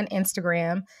am on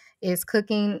Instagram. It's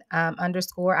cooking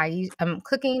underscore Aisha,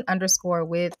 cooking underscore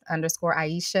with underscore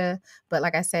Aisha. But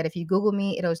like I said, if you Google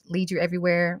me, it'll lead you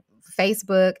everywhere.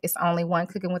 Facebook, it's only one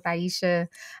cooking with Aisha.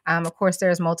 Of course,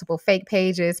 there's multiple fake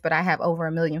pages, but I have over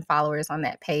 1 million followers on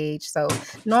that page. So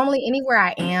normally anywhere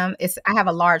I am, I have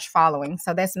a large following.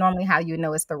 So that's normally how you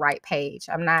know it's the right page.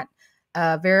 I'm not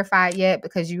verified yet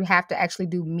because you have to actually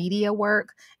do media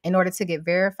work in order to get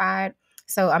verified.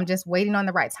 So I'm just waiting on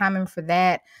the right timing for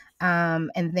that. And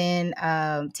then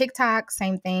TikTok,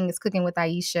 same thing. It's Cooking with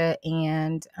Aisha,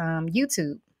 and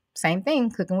YouTube, same thing,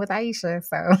 Cooking with Aisha.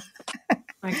 So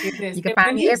My goodness. you can And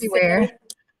find when me you everywhere. said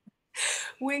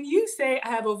When you say I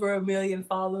have over 1 million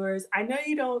followers, I know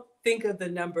you don't think of the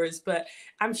numbers, but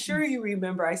I'm sure you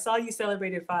remember. I saw you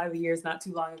celebrated 5 years not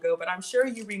too long ago, but I'm sure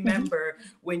you Mhm. remember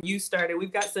when you started.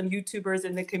 We've got some YouTubers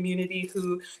in the community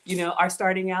who, are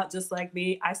starting out just like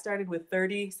me. I started with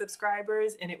 30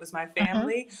 subscribers and it was my Mhm.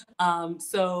 family.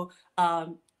 So,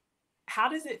 how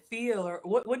does it feel, or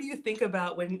what do you think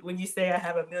about when you say I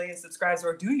have 1 million subscribers,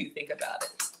 or do you think about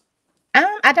it?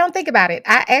 I don't think about it.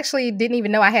 I actually didn't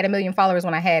even know I had 1 million followers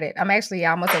when I had it. I'm actually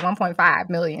almost at 1.5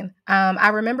 million. I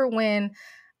remember when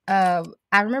I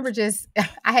remember just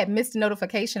I had missed a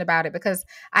notification about it because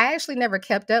I actually never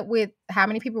kept up with how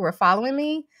many people were following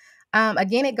me.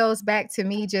 Again, it goes back to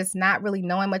me just not really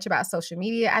knowing much about social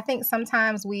media. I think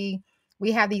sometimes we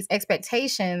have these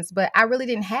expectations, but I really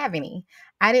didn't have any.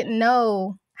 I didn't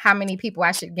know how many people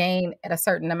I should gain at a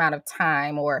certain amount of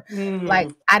time, or like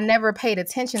Mm, I never paid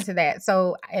attention to that.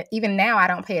 So even now, I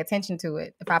don't pay attention to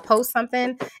it. If I post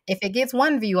something, if it gets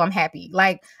one view, I'm happy.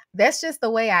 Like that's just the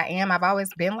way I am. I've always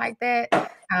been like that.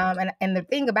 And the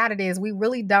thing about it is we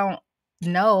really don't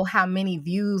know how many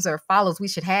views or follows we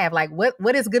should have. Like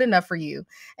what is good enough for you?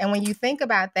 And when you think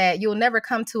about that, you'll never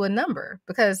come to a number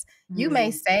because you may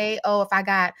mm. say, "Oh, if I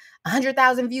got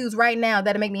 100,000 views right now,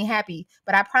 that'll make me happy."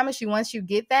 But I promise you, once you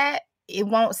get that, it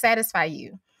won't satisfy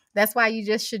you. That's why you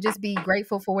just should just be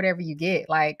grateful for whatever you get.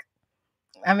 Like,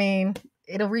 I mean,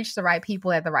 it'll reach the right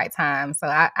people at the right time. So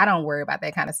I don't worry about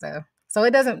that kind of stuff. So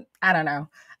it doesn't, I don't know.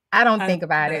 I don't I love think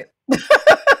about that. it.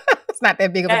 It's not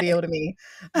that big of a That deal to me.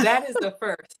 That is the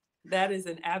first. That is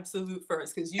an absolute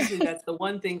first, because usually that's the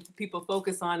one thing people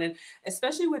focus on. And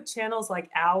especially with channels like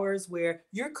ours, where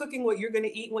you're cooking what you're going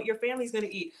to eat and what your family's going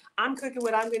to eat. I'm cooking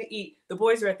what I'm going to eat. The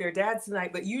boys are at their dad's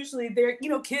tonight, but usually they're,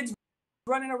 kids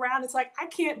running around. It's like, I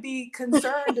can't be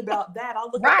concerned about that. I'll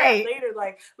look at that Right. later.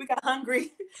 Like, we got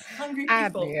hungry, hungry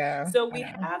people. Yeah, So I we know.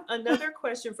 have another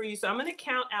question for you. So I'm going to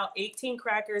count out 18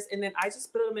 crackers, and then I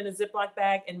just put them in a Ziploc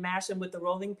bag and mash them with the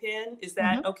rolling pin. Is Mhm.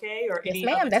 that okay? Or Yes, any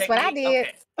ma'am. other That's what I technique? did.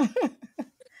 Okay.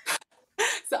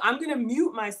 So I'm going to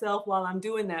mute myself while I'm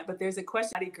doing that. But there's a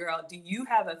question, girl. Do you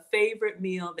have a favorite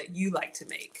meal that you like to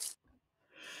make?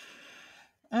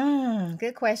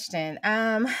 Good question.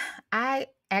 I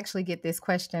actually get this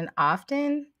question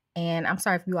often, and I'm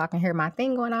sorry if you all can hear my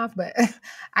thing going off, but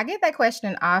I get that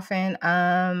question often.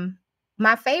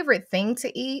 My favorite thing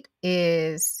to eat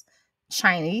is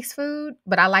Chinese food,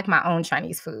 but I like my own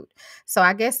Chinese food. So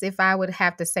I guess if I would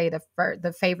have to say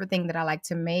the favorite thing that I like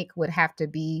to make would have to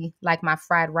be like my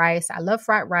fried rice. I love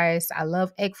fried rice. I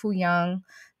love egg foo young.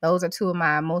 Those are two of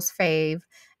my most fave.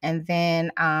 And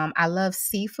then I love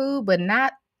seafood, but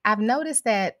not I've noticed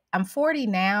that I'm 40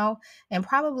 now, and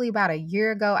probably about a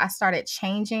year ago, I started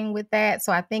changing with that.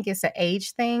 So I think it's an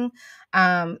age thing.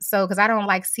 So because I don't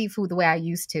like seafood the way I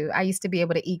used to. I used to be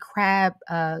able to eat crab.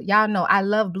 Y'all know I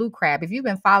love blue crab. If you've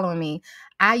been following me,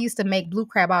 I used to make blue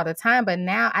crab all the time, but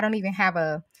now I don't even have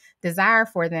a desire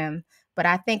for them. But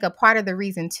I think a part of the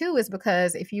reason too is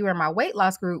because if you are in my weight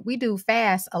loss group, we do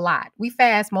fast a lot. We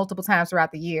fast multiple times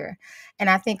throughout the year.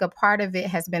 And I think a part of it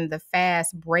has been the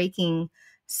fast breaking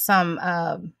some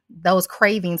those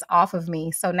cravings off of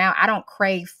me. So now I don't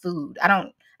crave food. I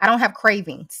don't have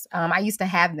cravings. I used to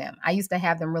have them. I used to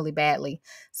have them really badly.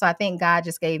 So I think God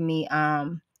just gave me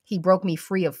he broke me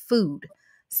free of food.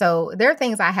 So there are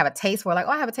things I have a taste for, like,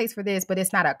 oh, I have a taste for this, but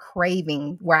it's not a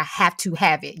craving where I have to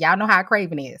have it. Y'all know how a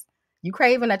craving is. You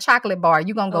craving a chocolate bar,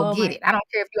 you gonna go Oh get my, it. I don't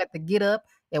care if you have to get up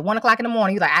at 1 o'clock in the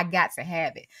morning. You're like, I got to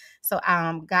have it. So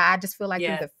God, I just feel like through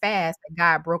yes. the fast that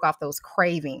God broke off those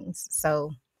cravings.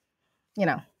 So you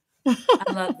know.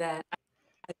 I love that.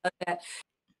 I love that.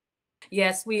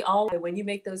 Yes, we all, when you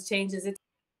make those changes, it's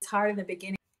hard in the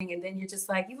beginning. And then you're just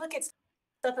like, you look at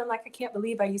stuff and like, I can't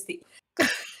believe I used to eat.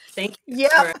 Thank you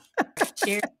Yep. for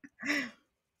sharing.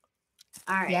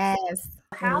 All right. So Yes.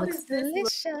 It how looks does this look?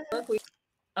 delicious.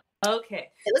 Okay.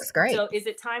 It looks great. So is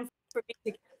it time for me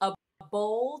to get a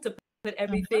bowl to put Mhm.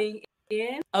 everything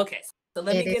in? Okay. So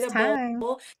let me It get is a bowl. time.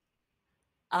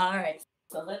 All right.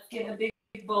 So let's get a big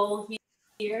bowl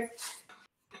here.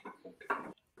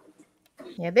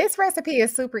 Yeah, this recipe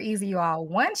is super easy, you all.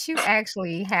 Once you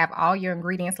actually have all your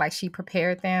ingredients like she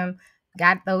prepared them,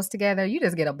 got those together, you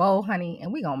just get a bowl, honey,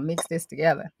 and we're gonna mix this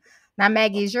together. Now,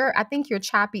 Maggie, I think you're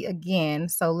choppy again.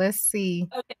 So let's see.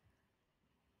 Okay.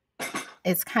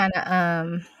 It's kind of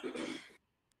I'm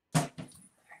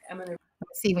going to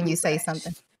let's see when you say refresh.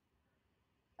 something.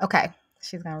 Okay.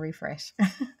 She's gonna refresh.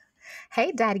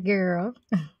 Hey, daddy girl.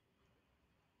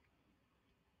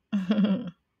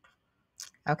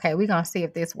 Okay, we're gonna see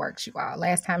if this works, you all.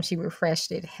 Last time she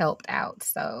refreshed it helped out.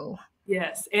 So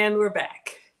Yes. And we're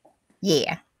back.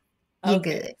 yeah. You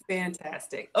Okay, good.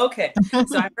 fantastic. Okay,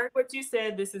 so I heard what you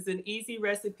said. This is an easy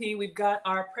recipe. We've got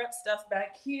our prep stuff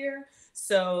back here.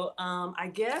 So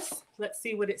I guess let's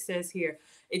see what it says here.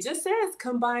 It just says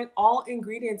combine all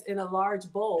ingredients in a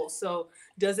large bowl. So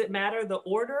does it matter the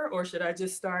order, or should I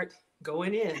just start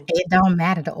going in? It don't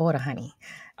matter the order, honey.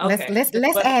 Let's Okay, let's then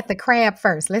let's what? add the crab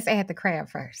first. Let's add the crab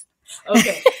first.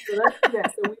 Okay, so let's do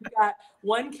that. So we've got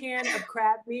 1 can of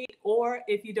crab meat, or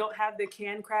if you don't have the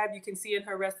canned crab, you can see in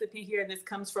her recipe here, and this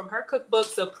comes from her cookbook.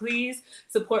 So please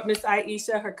support Miss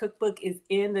Aisha. Her cookbook is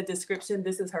in the description.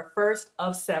 This is her first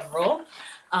of several.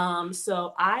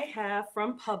 So I have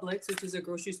from Publix, which is a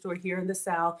grocery store here in the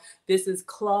South. This is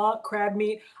claw crab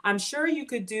meat. I'm sure you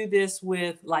could do this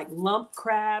with like lump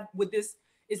crab. With this,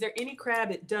 is there any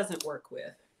crab it doesn't work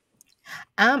with?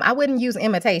 I wouldn't use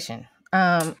imitation.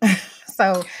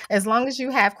 So as long as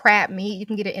you have crab meat, you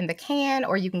can get it in the can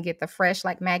or you can get the fresh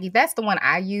like Maggie. That's the one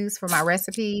I use for my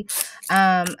recipe.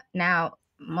 Now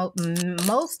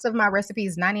most of my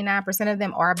recipes, 99% of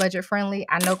them are budget friendly.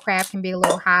 I know crab can be a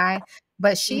little high,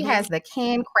 but she Mm-hmm. has the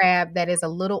canned crab that is a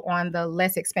little on the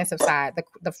less expensive side.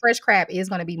 The fresh crab is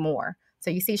going to be more. So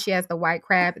you see she has the white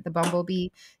crab, the bumblebee.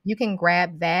 You can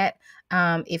grab that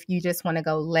if you just want to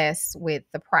go less with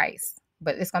the price,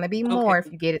 but it's going to be Okay. more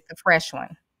if you get it the fresh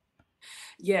one.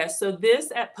 Yeah, so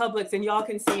this at Publix, and y'all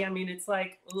can see, I mean, it's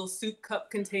like a little soup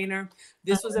cup container.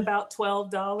 This was Mhm. about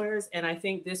 $12, and I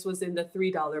think this was in the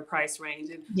 $3 price range.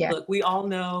 And Yeah. look, we all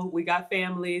know we got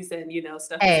families and,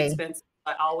 stuff is Hey. expensive.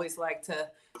 I always like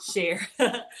to share.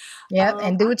 Yep.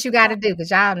 And do I what you got saw, to do because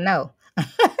y'all know.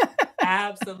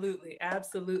 absolutely,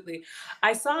 absolutely.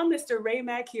 I saw Mr. Ray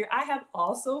Mack here. I have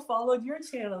also followed your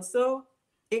channel. So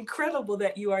incredible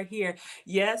that you are here.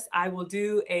 Yes, I will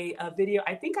do a video.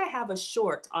 I think I have a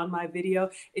short on my video.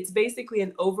 It's basically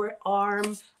an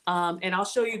overarm, and I'll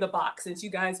show you the box. Since you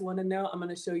guys want to know, I'm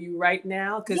going to show you right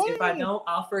now because if I Yay. don't,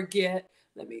 I'll forget.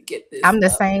 Let me get this I'm the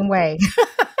up. same way.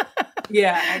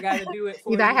 Yeah, I got to do it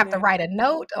for Either I you have to now. write a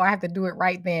note or I have to do it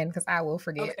right then because I will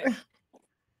forget. Okay,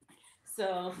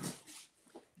 so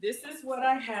this is what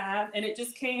I have, and it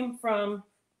just came from,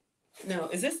 no,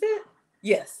 is this it?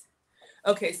 Yes.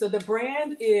 Okay, so the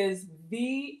brand is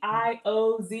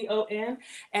Viozon,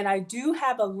 and I do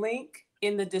have a link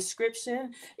in the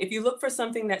description. If you look for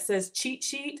something that says cheat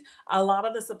sheet, a lot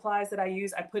of the supplies that I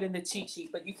use, I put in the cheat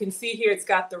sheet. But you can see here, it's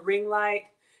got the ring light,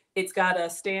 it's got a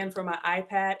stand for my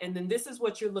iPad, and then this is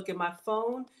what you're looking. My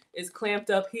phone is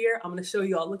clamped up here. I'm gonna show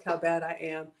you all, look how bad I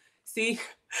am. See,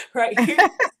 right here.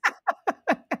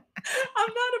 I'm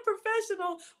not a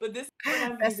professional, but this is what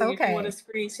I'm That's using if you want to okay.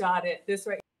 screenshot it. This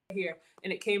right here.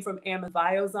 And it came from Amazon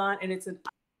Viozon, and it's an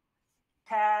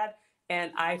iPad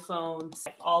and iPhone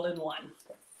all in one.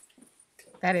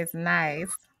 That is nice.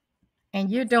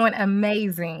 And you're doing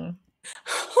amazing.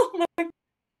 Oh my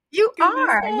You goodness.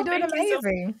 are. You're Oh, doing thank you so much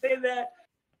amazing. for saying that.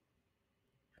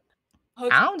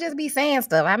 Okay, I don't just be saying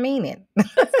stuff. I mean it.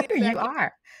 let's get You back.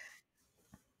 are.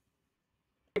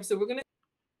 So we're gonna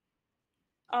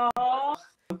oh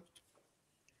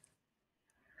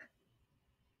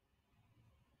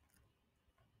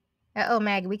Uh-oh,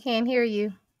 Maggie, we can't hear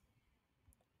you.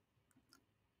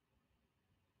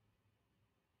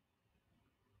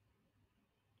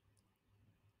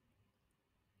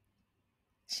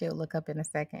 She'll look up in a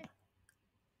second.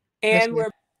 There and she is. we're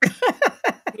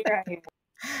here I am.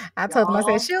 I told them, I said,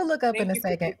 Y'all, she'll look up in thank a you for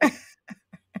second. being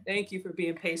Thank you for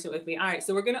being patient with me. All right,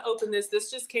 so we're gonna open this.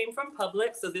 This just came from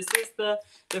Publix. So this is the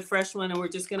fresh one, and we're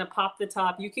just gonna pop the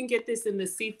top. You can get this in the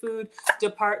seafood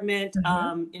department,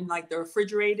 Mhm. in like the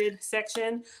refrigerated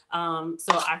section. So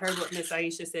I heard what Miss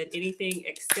Aisha said, anything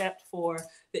except for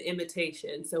the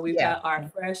imitation. So we've Yeah. got our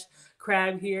fresh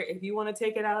crab here. If you want to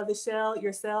take it out of the shell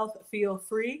yourself, feel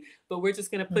free. But we're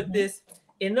just gonna put Mhm. this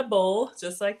in the bowl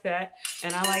just like that.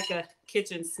 And I like a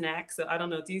kitchen snack. So I don't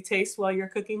know, do you taste while you're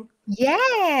cooking?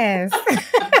 Yes. All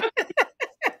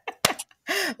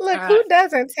Look, who right.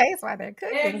 doesn't taste while they're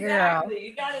cooking, girl? Exactly.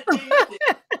 You gotta taste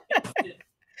it.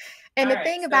 And All the right.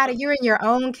 thing So, about it, you're in your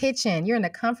own kitchen. You're in the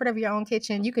comfort of your own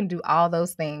kitchen. You can do all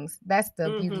those things. That's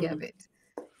the beauty of mhm, it.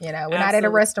 We're not at a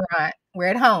absolutely. restaurant. We're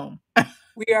at home.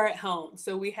 We are at home.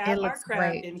 So we It have our looks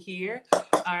crab great. in here.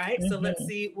 All right. So let's Mhm.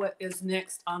 see what is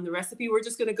next on the recipe. We're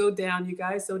just gonna go down, you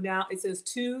guys. So now it says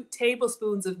 2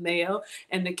 tablespoons of mayo,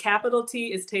 and the capital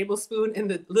T is tablespoon,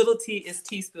 and the little t is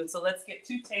teaspoon. So let's get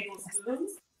 2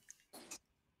 tablespoons.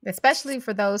 Especially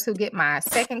for those who get my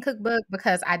second cookbook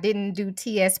because I didn't do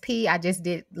TSP. I just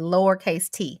did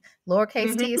lowercase t.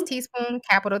 Lowercase t is Mhm. teaspoon,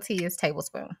 capital T is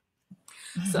tablespoon.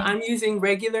 So I'm using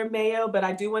regular mayo, but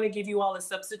I do want to give you all a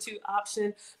substitute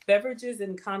option. Beverages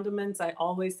and condiments, I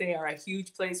always say, are a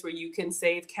huge place where you can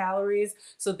save calories.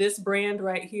 So this brand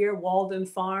right here, Walden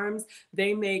Farms,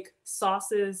 they make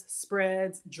sauces,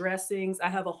 spreads, dressings. I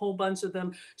have a whole bunch of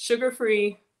them,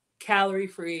 sugar-free,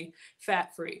 calorie-free,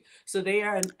 fat-free. So they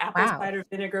are an apple Wow. cider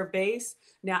vinegar base.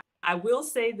 Now, I will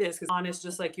say this, because honest,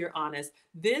 just like you're honest,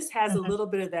 this has a Mhm. little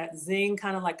bit of that zing,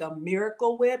 kind of like a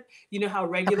Miracle Whip. You know how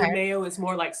regular Okay. mayo is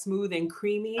more like smooth and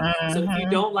creamy. So if you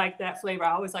Mhm. don't like that flavor,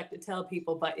 I always like to tell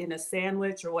people, but in a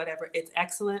sandwich or whatever, it's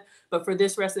excellent. But for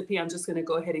this recipe, I'm just going to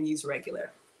go ahead and use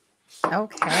regular.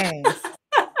 Okay.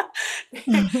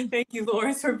 Thank you,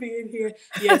 Lawrence, for being here.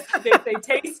 Yes, they say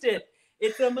taste it.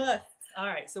 It's a must. All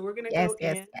right, so we're going to Yes, go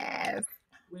yes, in yes.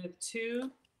 with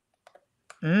two.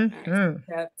 All right, so Mhm.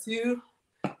 we have 2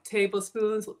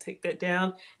 tablespoons. We'll take that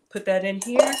down, put that in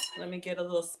here. Let me get a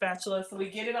little spatula so we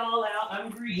get it all out.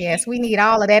 I'm Yes, greedy. we need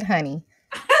all of that, honey.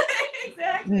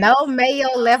 Exactly. No mayo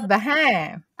left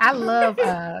behind. I love,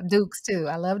 Dukes too.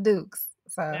 I love Dukes.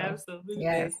 So, yes,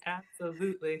 Absolutely.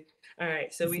 Absolutely. All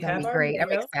right, so this is we gonna have be our great. I'm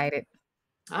mayo. excited.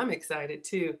 I'm excited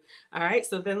too. All right,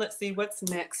 so then let's see what's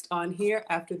next on here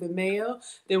after the mayo.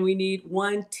 Then we need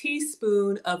 1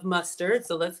 teaspoon of mustard.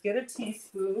 So let's get a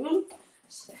teaspoon.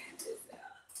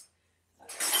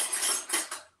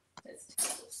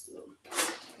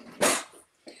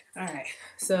 All right,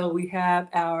 so we have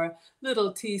our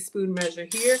little teaspoon measure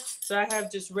here. So I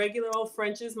have just regular old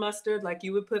French's mustard like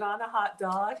you would put on a hot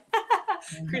dog.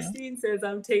 Mhm. Christine says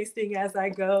I'm tasting as I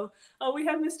go. Oh, we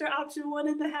have Mr. Option One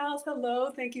in the house.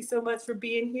 Hello, thank you so much for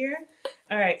being here.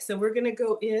 All right, so we're gonna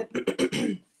go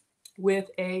in with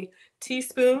a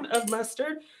teaspoon of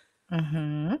mustard.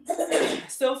 Mhm.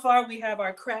 So far we have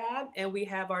our crab and we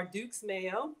have our Duke's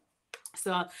mayo.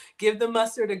 So give the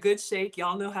mustard a good shake.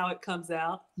 Y'all know how it comes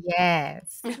out.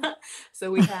 Yes.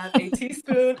 So we have a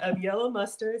teaspoon of yellow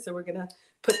mustard. So we're gonna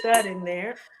put that in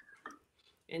there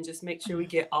and just make sure we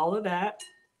get all of that.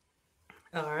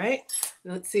 All right,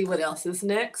 let's see what else is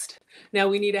next. Now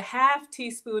we need a half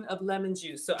teaspoon of lemon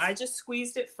juice. So I just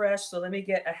squeezed it fresh. So let me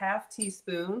get a half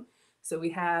teaspoon. So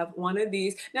we have one of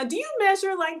these. Now, do you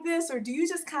measure like this or do you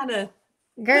just kind of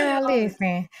put it Girl, on the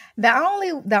listen.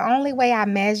 The only way I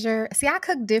measure, see, I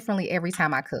cook differently every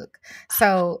time I cook.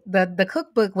 So the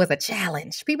cookbook was a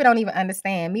challenge. People don't even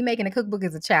understand. Me making a cookbook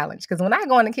is a challenge. Because when I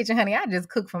go in the kitchen, honey, I just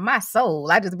cook for my soul.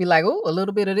 I just be like, oh, a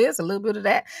little bit of this, a little bit of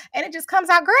that, and it just comes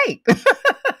out great.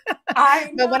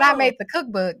 I But when I know. made the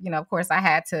cookbook, of course, I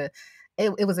had to.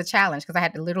 It was a challenge because I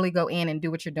had to literally go in and do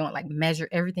what you're doing, like measure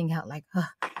everything out, like, to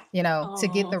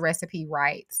get Oh, the recipe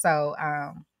right. So,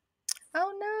 oh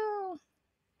no.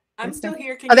 I'm This thing. still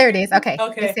here. Can Oh, you there it hear is. me? Okay. It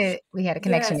Okay. said we had a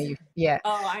connection to Yes. you. Yeah.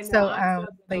 Oh, I know. So, I'm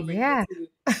struggling but over here yeah. too.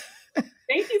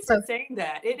 Thank you for So saying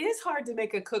that. It is hard to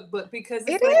make a cookbook because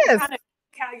it it's like you is. kind of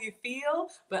how you feel,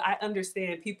 but I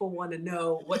understand people want to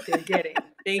know what they're getting.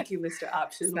 Thank you, Mr.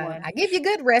 Option So One. I give you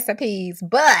good recipes,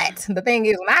 but the thing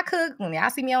is, when I cook, when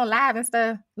y'all see me on live and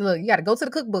stuff, look, you got to go to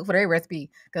the cookbook for their recipe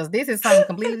because this is something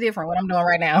completely different. What I'm doing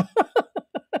right now,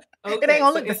 it ain't Okay, gonna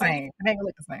so look the if I need same. It ain't gonna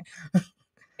look the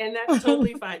and that's totally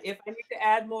same. fine. If I need to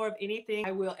add more of anything,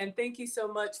 I will. And thank you so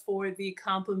much for the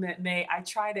compliment, May. I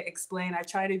try to explain, I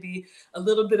try to be a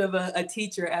little bit of a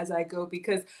teacher as I go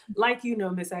because, like you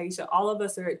know, Miss Aisha, all of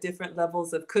us are at different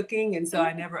levels of cooking. And so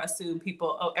I never assume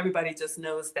people, oh, everybody just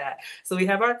knows that. So we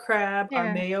have our crab, our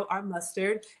Yeah. mayo, our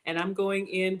mustard, and I'm going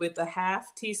in with a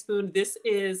half teaspoon. This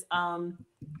is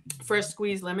fresh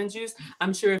squeezed lemon juice.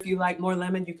 I'm sure if you like more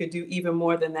lemon, you could do even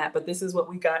more than that. But this is what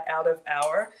we got out of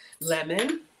our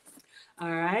lemon. All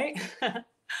right.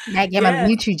 Maggie, I'm gonna Yes.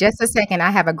 mute you just a second.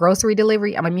 I have a grocery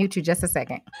delivery. I'm gonna mute you just a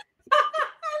second. I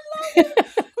love it.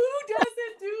 Who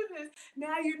doesn't do this?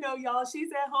 Now you know, y'all.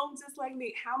 She's at home just like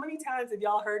me. How many times have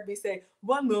y'all heard me say,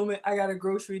 one moment, I got a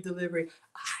grocery delivery?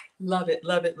 I love it,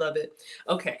 love it, love it.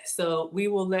 Okay, so we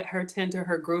will let her tend to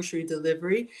her grocery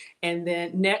delivery. And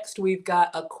then next, we've got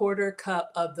a quarter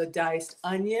cup of the diced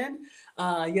onion.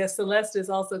 Yes, Celeste is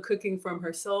also cooking from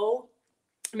her soul.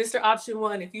 Mr. Option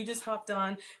One, if you just hopped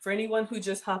on, for anyone who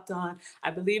just hopped on,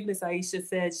 I believe Miss Aisha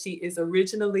said she is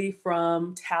originally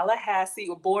from Tallahassee,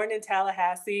 or born in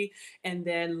Tallahassee, and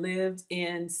then lived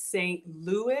in St.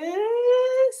 Louis.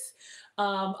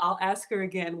 I'll ask her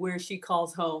again where she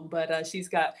calls home, but she's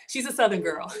a Southern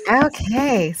girl.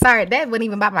 Okay. Sorry, that wasn't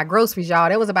even about my groceries, y'all.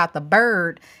 That was about the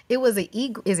bird. It was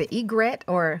is it egret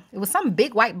or it was some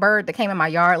big white bird that came in my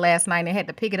yard last night and they had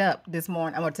to pick it up this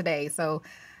morning or today. So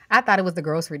I thought it was the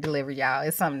grocery delivery, y'all.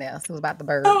 It's something else. It was about the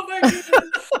bird. Oh my goodness.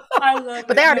 I love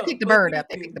But they it. already No, picked the but bird up.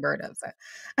 thank They picked you. the bird up.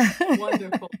 So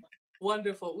Wonderful.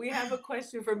 Wonderful. We have a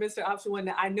question for Mr. Option One.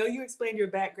 Now, I know you explained your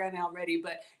background already,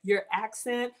 but your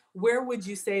accent, where would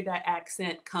you say that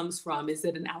accent comes from? Is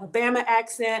it an Alabama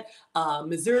accent,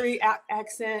 Missouri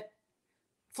accent,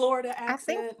 Florida I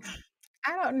think accent?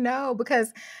 I don't know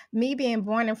because me being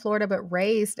born in Florida but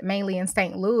raised mainly in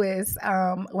St. Louis,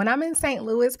 when I'm in St.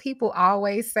 Louis, people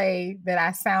always say that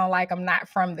I sound like I'm not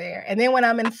from there. And then when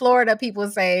I'm in Florida, people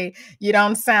say you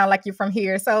don't sound like you're from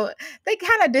here. So they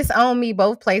kind of disown me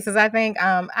both places, I think.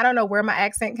 I don't know where my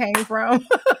accent came from.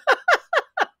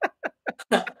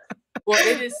 Well,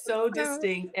 it is so So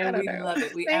distinct I and don't we know. love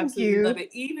it. We Thank absolutely love you. it.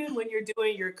 Even when you're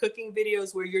doing your cooking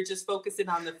videos where you're just focusing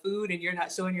on the food and you're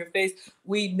not showing your face,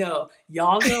 we know.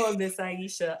 Y'all know a Miss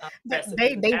Aisha They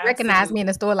they recipe. they recognize me in Absolutely.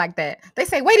 the store like that. They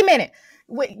say, "Wait a minute,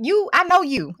 wait, I know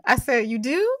you." I said, "You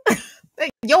do?"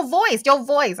 Your voice, your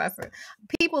voice. I said,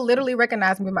 people literally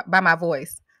recognize me by my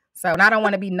voice. So, and I don't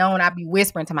want to be known. I'd be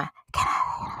whispering to my,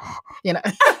 you know,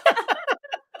 because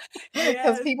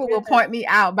Yes, people will yes. point me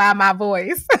out by my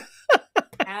voice.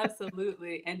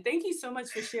 Absolutely. And thank you so much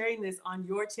for sharing this on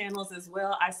your channels as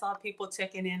well. I saw people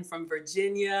checking in from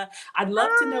Virginia. I'd love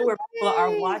to know Oh, where people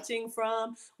are yay. watching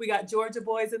from. We got Georgia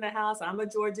boys in the house. I'm a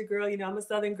Georgia girl. You know, I'm a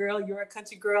Southern girl. You're a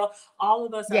country girl. All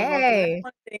of us are welcome. That's Yay.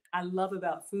 one thing I love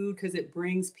about food because it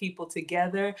brings people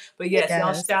together. But It yes,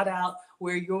 y'all does. shout out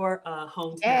where your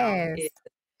hometown Yes. is.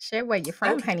 Share where you're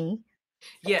from, Okay. honey.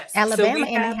 Yes. So Alabama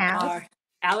we in the have house. our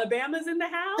Alabama's in the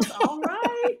house. All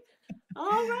right. All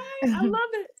right. I love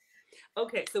it.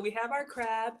 Okay, so we have our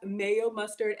crab, mayo,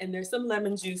 mustard, and there's some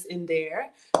lemon juice in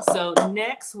there. So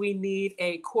next we need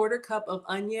a quarter cup of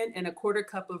onion and a quarter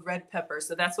cup of red pepper.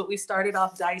 So that's what we started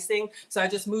off dicing. So I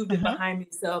just moved it Mhm. behind me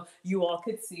so you all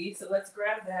could see. So let's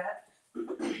grab that.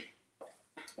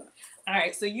 All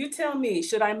right, so you tell me,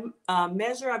 should I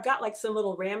measure? I've got like some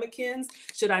little ramekins.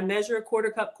 Should I measure a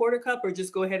quarter cup, or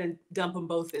just go ahead and dump them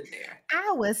both in there?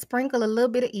 I would sprinkle a little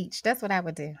bit of each. That's what I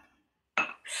would do.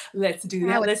 Let's do I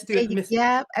that. would Let's do there it, you Miss.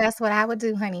 yep, that's what I would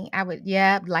do, honey. I would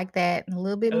yep, like that, a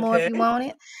little bit more if Okay. you want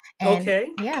it, and Okay.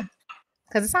 yeah,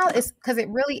 because it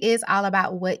really is all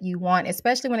about what you want,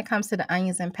 especially when it comes to the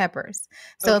onions and peppers.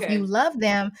 So if you Okay. love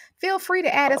them, feel free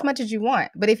to add as much as you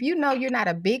want, but if you know you're not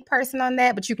a big person on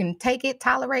that, but you can take it,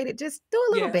 tolerate it, just do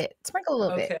a little Yes. bit, sprinkle a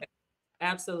little bit. Okay. 'Cause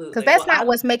Absolutely. that's Well, I not don't.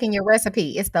 what's making your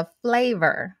recipe, it's the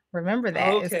flavor. Remember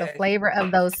that, it's the Okay. flavor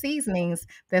of those seasonings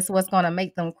that's what's gonna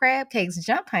make them crab cakes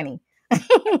jump, honey. You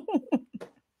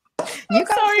I'm gonna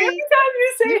sorry. see, Every time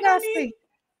you say you gonna honey, see.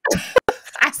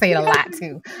 I say it a you have lot to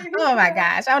too. say Oh my that.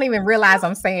 gosh, I don't even realize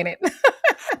I'm saying it.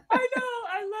 I know.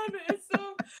 I love it. It's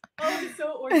so. Oh, it's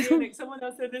so organic. Someone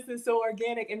else said this is so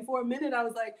organic, and for a minute I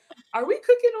was like, "Are we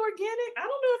cooking organic? I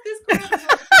don't know if this crab is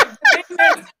organic." But maybe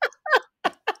that's.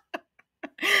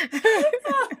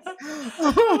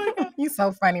 Oh my god. You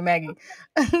so funny, Maggie.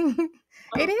 It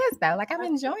Okay. is though, like, I'm I've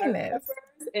got enjoying our this.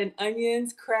 peppers and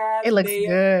onions, crab, It looks mayo,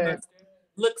 good. mustard.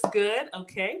 Looks good.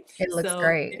 Okay. It looks So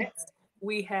great. next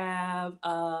we have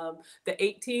the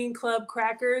 18 club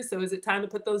crackers. So is it time to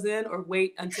put those in or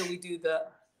wait until we do the.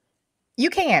 You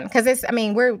can, because it's I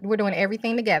mean, we're doing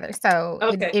everything together, so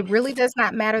Okay. it really does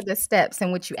not matter the steps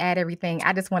in which you add everything.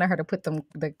 I just wanted her to put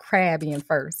the crab in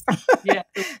first. Yeah.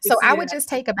 So we So can I see would it. just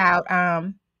take about,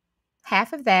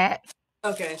 half of that,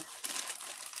 Okay.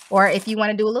 or if you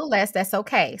wanna do a little less, that's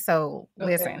okay. So Okay.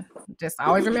 listen, just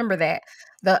always remember that.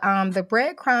 The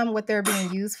breadcrumb, what they're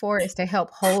being used for is to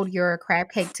help hold your crab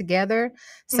cake together,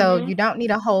 so Mm-hmm. you don't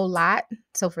need a whole lot.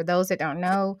 So for those that don't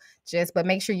know, just but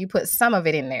make sure you put some of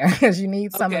it in there because you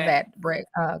need some of Okay. that bread,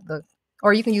 the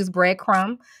or you can use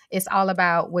breadcrumb. It's all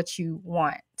about what you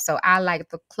want. So I like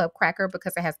the club cracker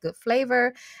because it has good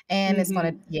flavor and it's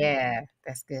gonna Mm-hmm. yeah,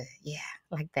 that's good. Yeah,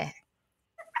 like that.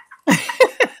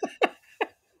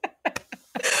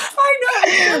 I know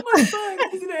it's so much fun,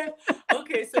 isn't it?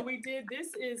 Okay, so we did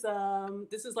this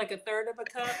is like a third of a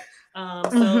cup.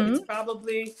 So it's Mhm.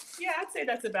 probably yeah, I'd say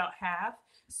that's about half.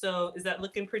 So is that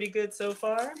looking pretty good so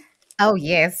far? Oh,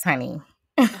 yes, honey.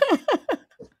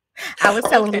 I was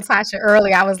telling Okay. Latasha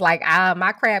earlier, I was like,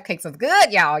 my crab cakes is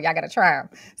good, y'all. Y'all gotta try them.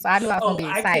 So I knew I was gonna Oh, be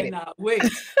I excited. cannot wait.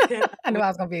 Cannot I knew wait. I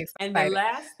was gonna be And the excited.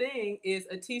 last thing is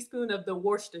a teaspoon of the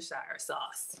Worcestershire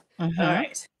sauce. All Mhm.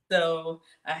 right. So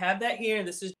I have that here, and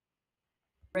this is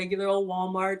regular old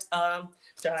Walmart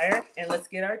dryer. And let's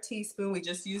get our teaspoon. We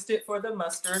just used it for the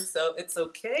mustard, so it's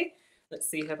okay. Let's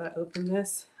see, have I opened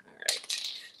this? All right.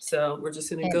 So we're just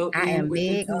gonna And go I in am with the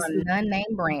big on teaspoon.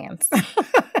 none-name brands. You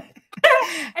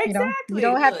Exactly.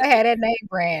 don't have to Look, have that name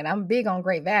brand. I'm big on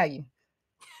great value.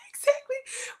 exactly.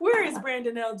 Where is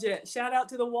Brandon L. Jet? Shout out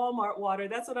to the Walmart water.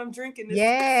 That's what I'm drinking. This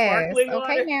Yes. sparkling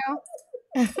Okay water. now.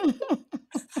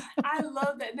 I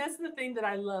love that. And that's the thing that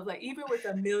I love. Like, even with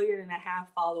 1.5 million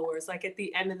followers, like at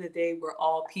the end of the day, we're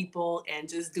all people and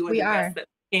just doing We the are. best that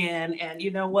we can. And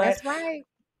you know what? That's right.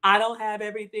 I don't have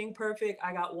everything perfect.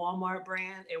 I got Walmart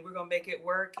brand and we're gonna make it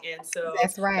work. And so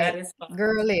That's right. that is fine.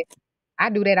 Girl, listen,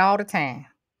 I do that all the time.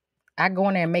 I go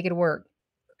in there and make it work.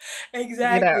 You know,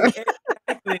 Exactly.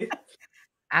 Exactly.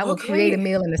 I will create a Okay.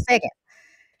 meal in a second.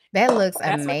 That looks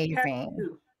That's what you have amazing. to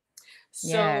do. So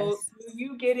Yes. do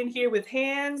you get in here with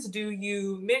hands? Do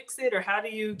you mix it or how do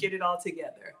you get it all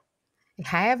together?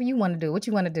 However you wanna do, what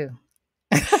you wanna do?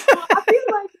 Well, I feel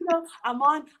like, I'm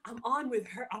on with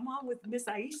her. I'm on with Miss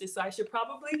Aisha, so I should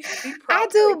probably be I proper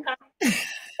and do. kind of,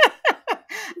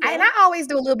 And yeah. I always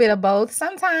do a little bit of both.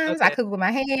 Sometimes I Okay. cook with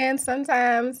my hands,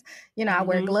 sometimes, I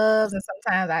wear Hmm. gloves, and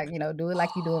sometimes I, do it like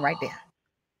you're doing right there.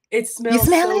 It You smells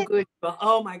smell so it? good.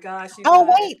 Oh my gosh, you Oh,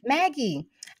 guys. wait, Maggie,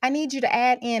 I need you to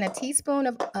add in a teaspoon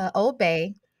of, Old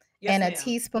Bay Yes, and a ma'am.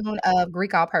 teaspoon of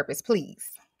Greek all-purpose,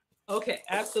 please. Okay,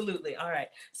 absolutely. All right.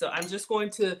 So I'm just going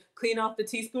to clean off the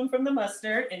teaspoon from the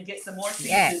mustard and get some more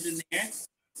seasons in Yes.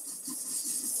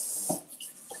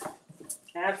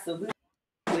 there. Absolutely.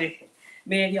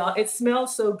 Man, y'all, it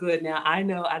smells so good now. I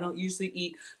know I don't usually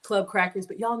eat club crackers,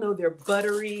 but y'all know they're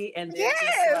buttery and they're just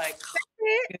Yes, like,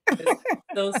 that's goodness,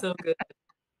 it. so, so good.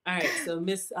 All right, so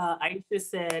Miss Aisha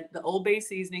said the Old Bay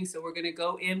seasoning, so we're gonna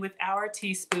go in with our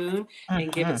teaspoon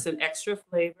and give it Mhm. some extra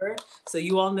flavor. So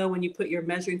you all know when you put your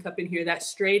measuring cup in here, that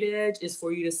straight edge is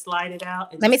for you to slide it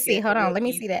out and Let me just see, get a hold on, real let me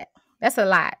even. see that. That's a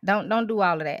lot. Don't do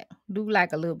all of that. Do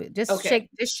like a little bit. Okay,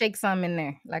 Just shake some in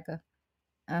there, like a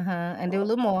and do a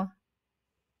little more.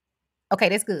 Okay,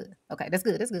 that's good. Okay, that's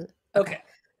good, that's good. Okay. okay,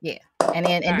 Yeah, and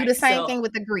then all do the right. same So thing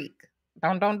with the Greek.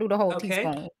 Don't do the whole okay,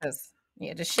 teaspoon, cause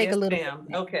yeah, just shake a yes, little bit ma'am.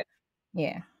 in there. Okay.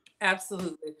 Yeah.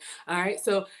 Absolutely. All right.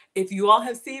 So if you all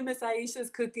have seen Miss Aisha's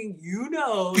cooking, you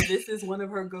know this is one of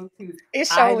her go-tos.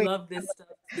 It's I showing. love this stuff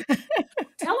too.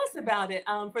 Tell us about it.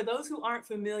 For those who aren't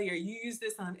familiar, you use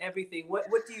this on everything. What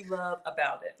do you love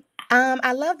about it?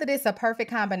 I love that it's a perfect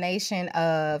combination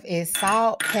of is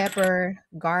salt, pepper,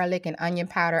 garlic, and onion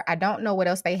powder. I don't know what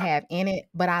else they have in it,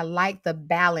 but I like the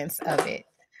balance of it.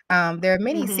 There are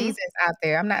many Mm-hmm. seasons out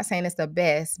there. I'm not saying it's the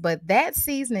best, but that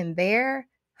seasoning there,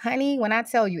 honey, when I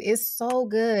tell you, it's so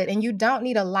good, and you don't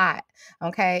need a lot,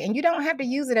 okay? And you don't have to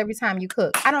use it every time you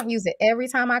cook. I don't use it every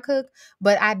time I cook,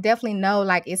 but I definitely know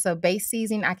like it's a base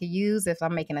seasoning I could use if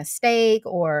I'm making a steak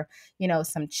or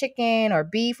some chicken or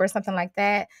beef or something like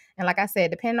that. And like I said,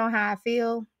 depending on how I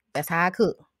feel, that's how I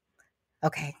cook.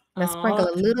 Okay, let's sprinkle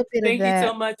Oh, a little bit of thank you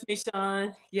so that. much,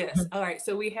 Michonne. Yes. Mhm. All right.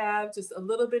 So we have just a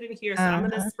little bit in here. So I'm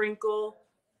gonna Uh-huh, sprinkle.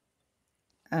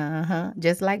 uh-huh,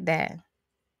 just like that.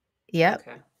 Yep,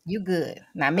 Okay. you good.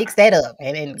 Now All mix right. that up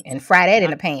and fry that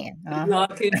in All the pan. right. Uh-huh.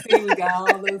 Y'all can see we got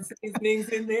all those seasonings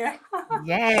in there.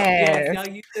 Yes, Yes. y'all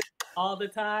use it all the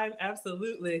time.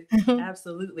 Absolutely.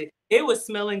 Absolutely. It was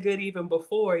smelling good even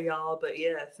before, y'all, but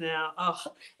yes, now, oh,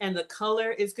 and the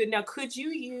color is good. Now,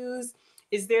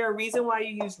 is there a reason why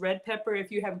you use red pepper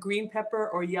if you have green pepper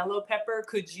or yellow pepper?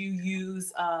 Could you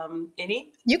use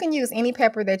any? You can use any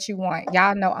pepper that you want.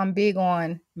 Y'all know I'm big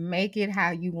on make it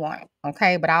how you want,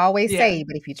 okay? But I always Yeah. say,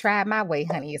 but if you try it my way,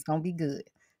 honey, it's gonna be good.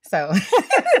 So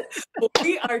Well,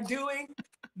 we are doing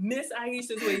Miss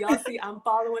Aisha's way. Y'all see, I'm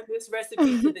following this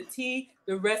recipe to the T.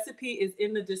 The recipe is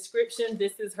in the description.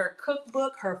 This is her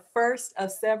cookbook, her first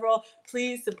of several.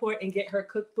 Please support and get her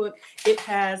cookbook. It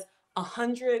has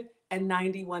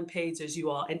 191 pages, you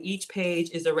all, and each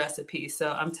page is a recipe.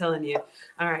 So I'm telling you.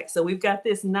 All right, so we've got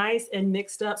this nice and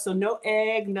mixed up. So no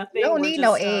egg, you nothing. don't We're need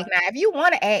no just egg. Now, if you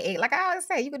want to add egg, like I always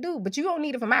say, you could do, but you don't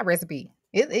need it for my recipe.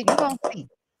 You gonna see.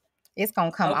 It's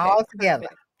gonna come okay, all together.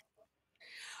 perfect.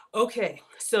 Okay,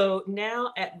 so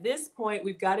now at this point,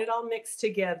 we've got it all mixed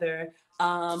together.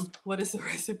 What does the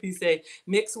recipe say?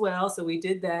 Mix well, so we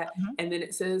did that. Mhm. And then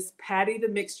it says patty the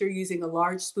mixture using a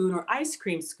large spoon or ice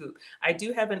cream scoop. I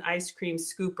do have an ice cream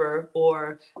scooper,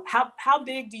 or how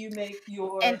big do you make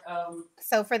And your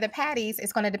so for the patties,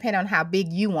 it's going to depend on how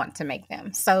big you want to make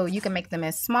them. So you can make them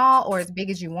as small or as big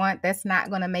as you want. That's not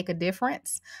going to make a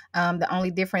difference. The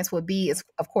only difference would be, is,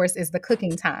 of course, is the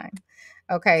cooking time.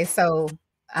 Okay, so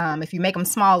if you make them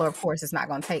smaller, of course, it's not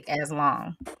going to take as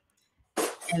long.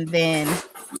 And then,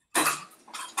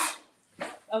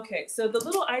 Okay, so the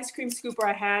little ice cream scooper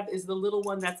I have is the little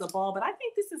one that's a ball, but I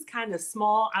think this is kind of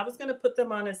small. I was gonna put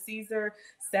them on a Caesar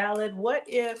salad. What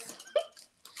if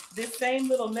this same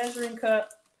little measuring cup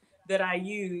that I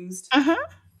used, mhm,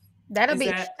 that'll is be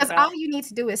that because all about you need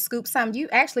to do is scoop some. You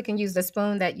actually can use the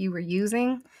spoon that you were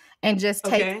using and just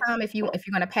take Okay. some if you're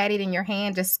gonna pat it in your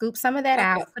hand, just scoop some of that Okay.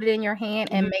 out, put it in your hand,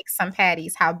 and Mhm. make some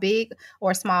patties, how big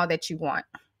or small that you want.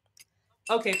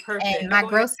 Okay, And perfect. Go ahead. my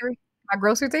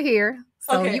groceries are here.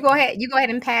 So Okay. you go ahead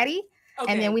and patty,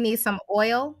 and then Okay. we need some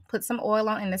oil. Put some oil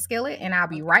on in the skillet, and I'll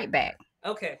be right back.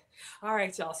 Okay. All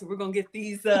right, y'all. So we're gonna get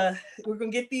these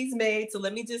made. So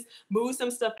let me just move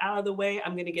some stuff out of the way.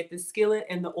 I'm gonna get the skillet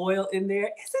and the oil in there.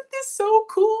 Isn't this so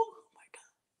cool? Oh my god.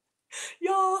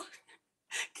 Y'all,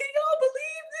 can y'all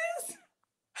believe this?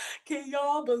 Can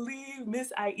y'all believe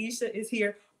Miss Aisha is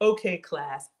here? Okay,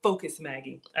 class. Focus,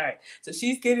 Maggie. All right. So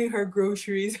she's getting her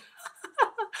groceries.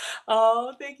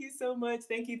 Oh, thank you so much.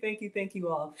 Thank you, thank you, thank you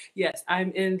all. Yes,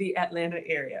 I'm in the Atlanta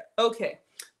area. Okay.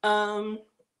 Um,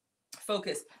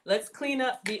 Focus. Let's clean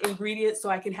up the ingredients so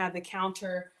I can have the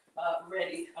counter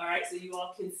ready. All right, so you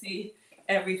all can see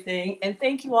everything. And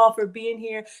thank you all for being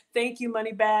here. Thank you,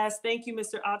 Money Bass. Thank you,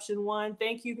 Mr. Option One.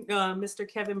 Thank you, Mr.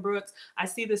 Kevin Brooks. I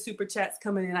see the super chats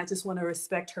coming in. I just want to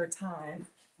respect her time.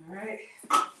 All right.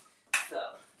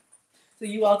 So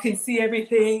you all can see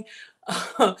everything.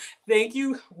 Thank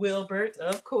you, Wilbert.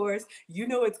 Of course, you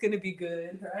know it's going to be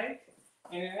good, right?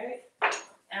 All right.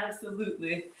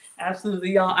 Absolutely.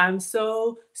 Absolutely, y'all. I'm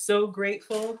so, so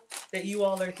grateful that you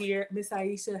all are here. Miss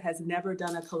Aisha has never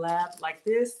done a collab like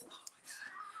this.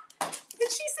 And she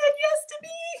said yes to me.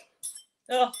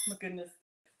 Oh, my goodness.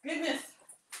 Goodness.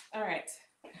 All right.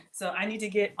 So I need to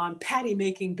get on patty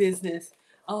making business.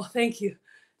 Oh, thank you.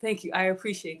 Thank you. I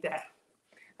appreciate that.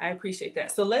 I appreciate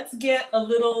that. So let's get a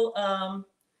little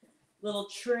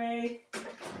tray.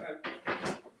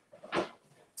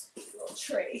 Little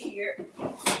tray here.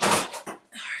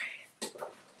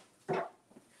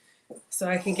 So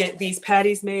I can get these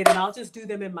patties made, and I'll just do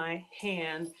them in my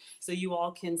hand so you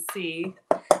all can see.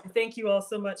 Thank you all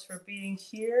so much for being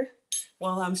here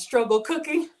while I'm struggle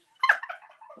cooking.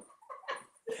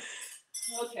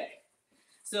 Okay,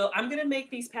 so I'm gonna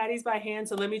make these patties by hand,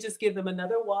 so let me just give them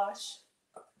another wash.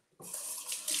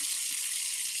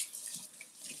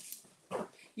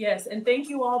 Yes, and thank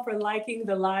you all for liking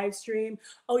the live stream.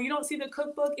 Oh, you don't see the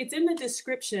cookbook? It's in the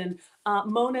description.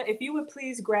 Mona, if you would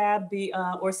please grab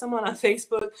or someone on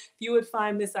Facebook, if you would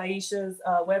find Miss Aisha's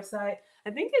website.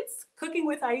 I think it's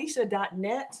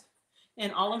cookingwithaisha.net,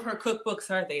 and all of her cookbooks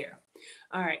are there.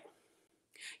 All right.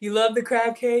 You love the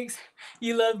crab cakes?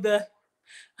 You love the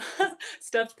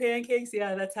stuffed pancakes?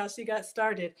 Yeah, that's how she got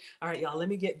started. All right, y'all, let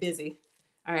me get busy.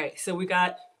 All right, so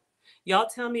y'all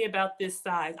tell me about this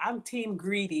size. I'm team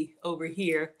greedy over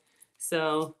here.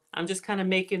 So I'm just kind of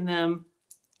making them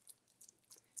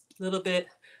a little bit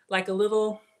like a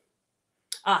little,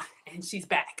 and she's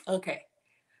back. Okay.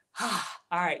 All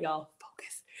right, y'all,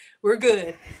 focus. We're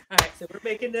good. All right, so we're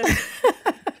making this.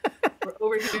 We're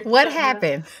over here What cutting up.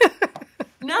 happened?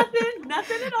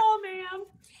 Nothing at all, ma'am.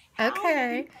 How many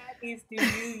Okay. patties do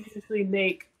you usually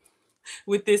make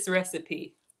with this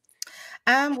recipe?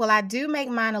 Well, I do make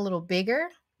mine a little bigger.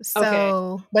 Okay.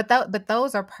 So, but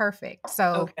those are perfect.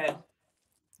 So Okay.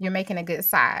 you're making a good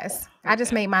size. I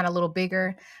just Okay. made mine a little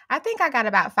bigger. I think I got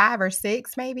about 5 or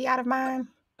 6 maybe out of mine.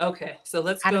 Okay. So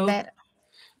let's Out of go. that,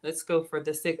 Let's go for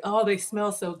the six. Oh, they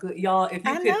smell so good, y'all. If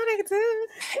you I could, know they do.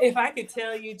 if I could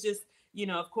tell you, just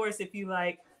of course, if you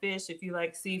like fish, if you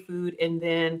like seafood, and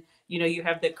then you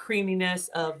have the creaminess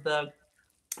of the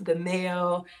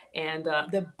mayo and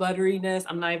the butteriness.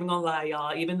 I'm not even gonna lie,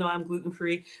 y'all. Even though I'm gluten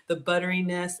free, the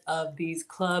butteriness of these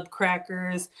club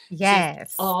crackers, just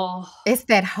Yes. oh It's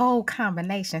that whole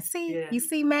combination. See, yeah. you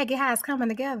see Maggie how it's coming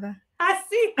together. I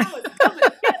see how it's coming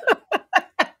together.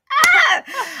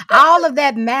 All of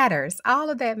that matters. All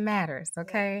of that matters,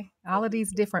 okay? All of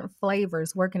these different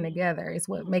flavors working together is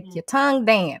what make your tongue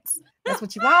dance. That's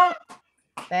what you want.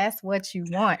 That's what you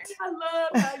want. I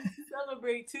love how you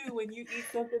celebrate too when you eat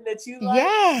something that you like.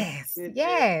 Yes, Goodness.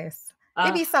 yes. It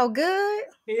Ah, be so good.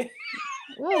 it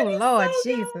Oh, is Lord so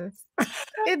Jesus.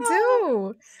 It good.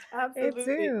 do. It Absolutely.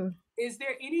 do. Is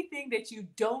there anything that you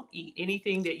don't eat?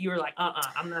 Anything that you're like,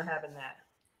 I'm not having that?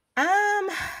 Um,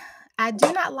 I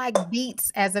do not like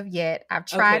beets as of yet. I've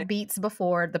Okay. tried beets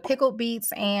before, the pickled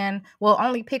beets and well,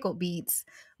 only pickled beets.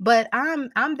 But I'm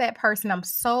that person. I'm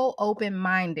so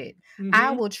open-minded.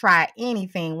 I Mm-hmm. will try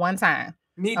anything one time.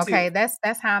 Me too. Okay, that's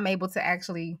how I'm able to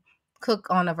actually cook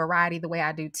on a variety the way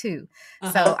I do too.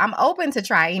 Uh-huh. So I'm open to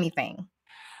try anything,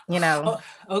 you know.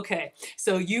 Oh, okay.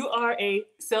 So you are a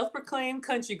self-proclaimed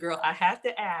country girl. I have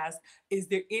to ask, is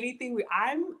there anything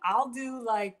I'll do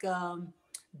like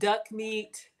duck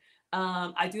meat.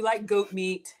 I do like goat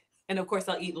meat, and of course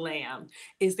I'll eat lamb.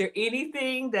 Is there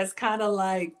anything that's kind of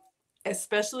like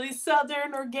especially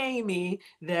southern or gamey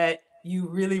that you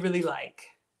really, really like?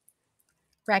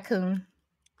 Raccoon.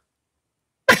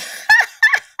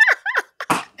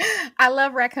 I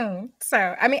love raccoon.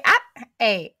 So I mean, I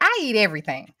eat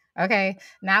everything. Okay.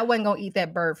 Now I wasn't gonna eat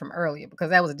that bird from earlier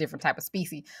because that was a different type of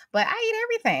species. But I eat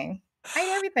everything. I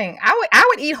eat everything. I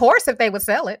would eat horse if they would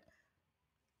sell it.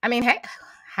 I mean, hey,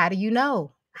 how do you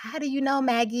know? How do you know,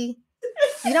 Maggie?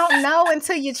 You don't know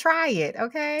until you try it,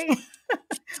 okay?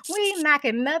 We ain't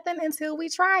knocking nothing until we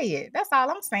try it. That's all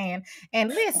I'm saying. And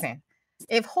listen,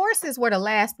 if horses were the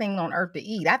last thing on earth to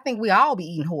eat, I think we all be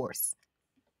eating horse.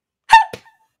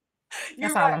 You're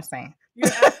That's all right. I'm saying. You're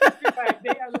absolutely right.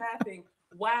 They are laughing.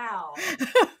 Wow.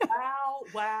 Wow,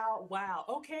 wow, wow.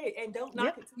 Okay, and don't knock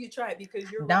Yep. it till you try it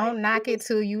because you're right. Don't knock it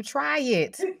till you try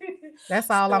it. That's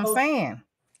all I'm So saying.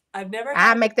 I've never I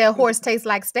had make that horse taste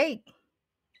like steak.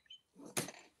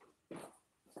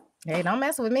 Hey, don't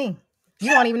mess with me.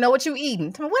 You won't even know what you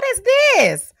eating. Tell me, what is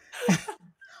this?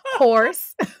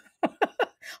 Horse.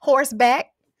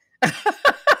 Horseback.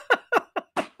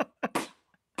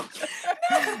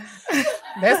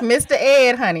 That's Mr.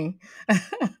 Ed, honey.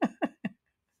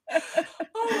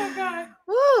 Oh my God.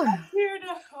 Woo. I'm here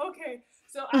to, okay.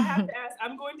 So I have to ask,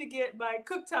 I'm going to get my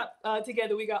cooktop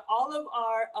together. We got all of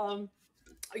our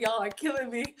y'all are killing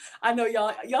me. I know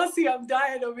y'all see I'm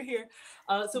dying over here.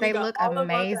 So we They got look all of our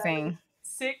batteries, amazing.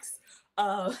 6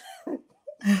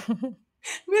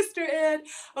 Mr. Ed.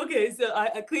 Okay, so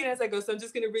I clean as I go. So I'm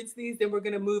just gonna rinse these, then we're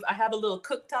gonna move. I have a little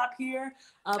cooktop here,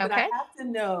 but I Okay. have to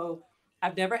know.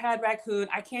 I've never had raccoon.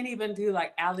 I can't even do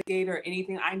like alligator or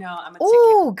anything. I know I'm a chicken.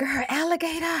 Ooh, girl,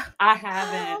 alligator. I Oh,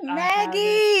 haven't. I haven't.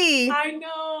 Maggie. I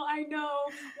know. I know.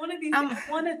 One of these. Um, I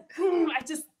want to. I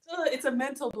just. It's a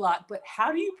mental block. But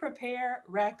how do you prepare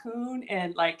raccoon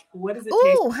and like what does it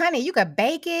taste? ooh, honey, you could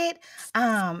bake it.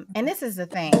 And this is the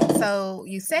thing. So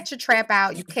you set your trap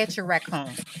out, you catch your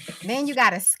raccoon. Then you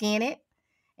gotta skin it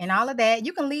and all of that.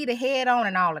 You can leave the head on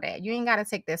and all of that. You ain't gotta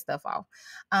take that stuff off.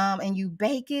 And you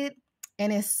bake it,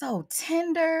 and it's so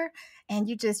tender. And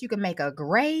you can make a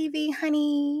gravy,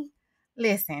 honey.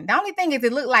 Listen, the only thing is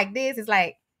it look like this is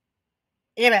like,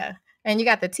 you know, and you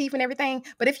got the teeth and everything.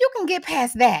 But if you can get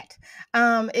past that,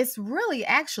 it's really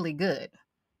actually good.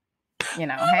 You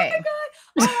know, Oh hey.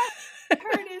 my God! All I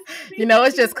heard is You beef know, and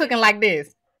it's just chicken. cooking like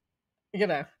this. You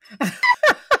know.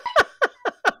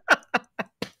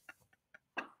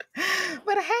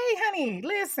 But hey, honey,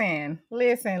 listen.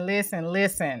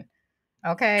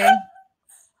 Okay.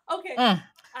 Okay, Mm.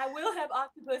 I will have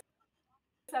octopus.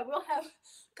 I will have.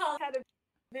 Colin had a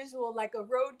visual like a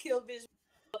roadkill visual.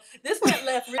 This went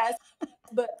left fast,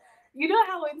 but you know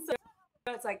how in some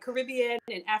it's like Caribbean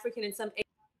and African and some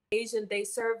Asian they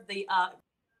serve the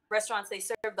restaurants they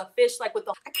serve the fish like with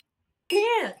the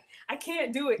I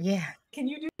can't do it. Yeah, Can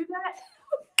you do that?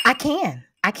 I can.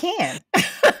 Oh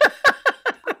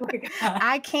my God.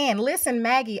 I can. Listen,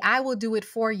 Maggie, I will do it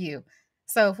for you.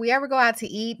 So if we ever go out to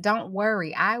eat, don't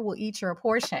worry. I will eat your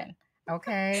portion.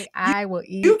 Okay. You, I will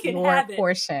you eat can your have it.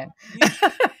 portion. You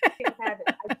can have it.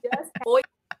 I just had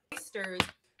oysters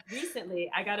recently.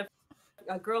 I got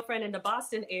a girlfriend in the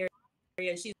Boston area.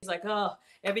 She's like, oh,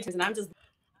 every time, and I'm just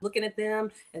looking at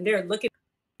them, and they're looking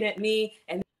at me,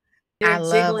 and I they're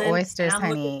love jiggling, and oysters, I'm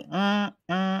looking.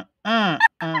 honey.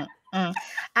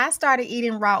 I started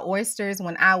eating raw oysters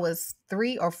when I was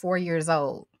 3 or 4 years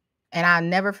old. And I'll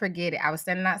never forget it. I was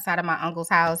standing outside of my uncle's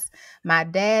house. My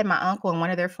dad, my uncle, and one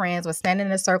of their friends were standing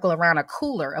in a circle around a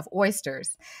cooler of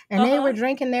oysters. And they were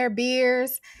drinking their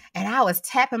beers. And I was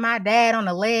tapping my dad on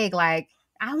the leg like,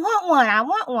 I want one. I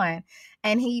want one.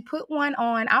 And he put one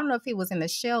on. I don't know if it was in the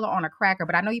shell or on a cracker,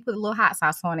 but I know he put a little hot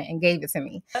sauce on it and gave it to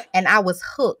me. And I was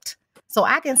hooked. So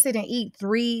I can sit and eat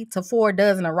 3 to 4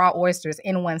 dozen of raw oysters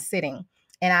in one sitting.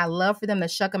 And I love for them to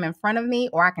shuck them in front of me,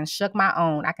 or I can shuck my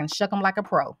own. I can shuck them like a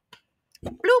pro.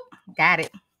 Bloop, got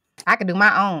it. I can do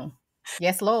my own.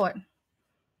 Yes, Lord.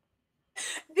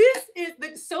 This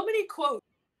is so many quotes.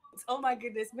 Oh my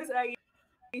goodness, Miss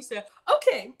Aisha.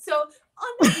 Okay, so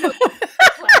on that note,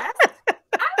 class,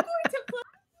 I'm going to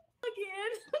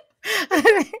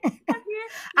plug in.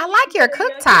 I like your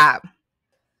cooktop.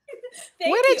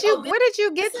 Thank Where you. did you where did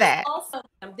you get that? Also,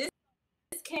 this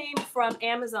came from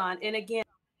Amazon, and again,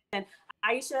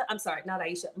 Aisha. I'm sorry, not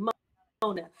Aisha.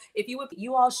 Mona. If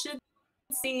you all should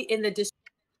see in the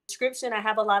description. I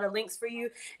have a lot of links for you,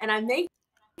 and I make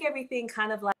everything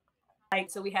kind of like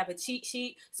so. We have a cheat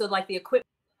sheet, so like the equipment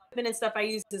and stuff I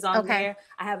use is on there.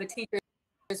 I have a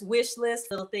teacher's wish list,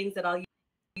 little things that I'll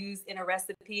use in a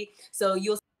recipe. So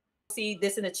you'll see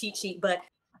this in a cheat sheet, but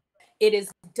it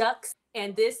is ducks,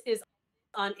 and this is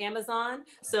on Amazon.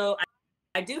 So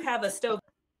I do have a stove,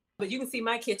 but you can see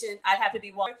my kitchen. I have to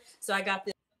be water, so I got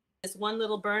this one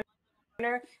little burner,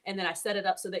 and then I set it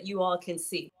up so that you all can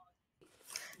see.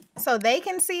 So they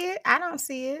can see it. I don't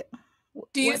see it.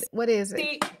 Do you What is it?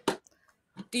 see?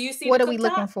 Do you see What the are we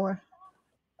looking cooktop? for?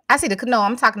 I see the no.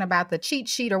 I'm talking about the cheat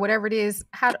sheet or whatever it is.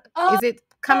 How Oh, is it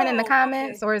coming in the okay.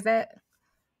 comments or is that?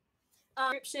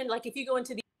 Description, like if you go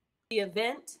into the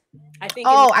event, I think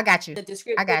in Oh, I got you. the I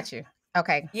description. got you.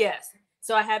 Okay. Yes.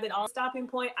 So I have it on stopping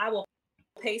point. I will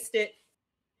paste it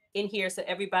in here so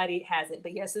everybody has it.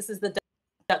 But yes, this is the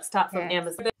duck top from Yes.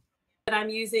 Amazon that I'm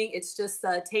using. It's just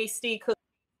a tasty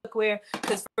cookware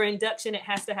because for induction it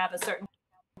has to have a certain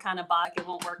kind of box. It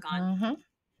won't work on. Mm-hmm.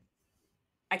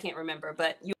 I can't remember,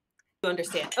 but you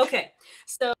understand. Okay,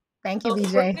 so Thank you, we're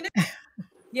BJ. gonna,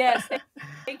 yes,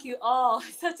 thank you all.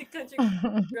 Such a country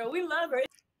girl. We love her.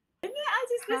 Isn't it? Hi,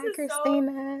 This is so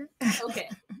Christina. okay.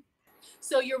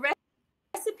 So your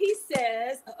recipe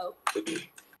says,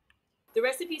 the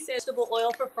recipe says vegetable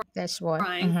oil for Vegetable.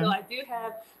 frying. So I do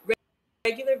have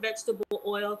regular vegetable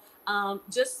oil,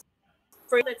 just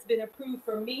for that's been approved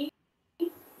for me,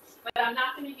 but I'm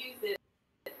not going to use it.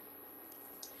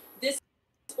 This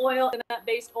oil,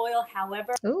 nut-based oil,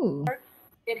 however, Ooh.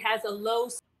 it has a low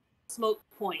smoke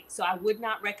point, so I would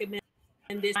not recommend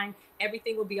this.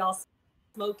 Everything will be all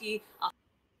smoky. I'll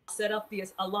set up the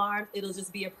alarm. It'll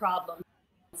just be a problem.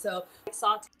 So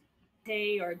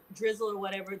saute or drizzle or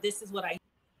whatever. This is what I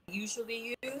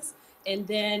usually use, and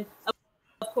then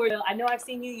of course I know I've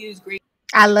seen you use grape.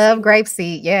 I love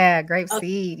grapeseed. Yeah,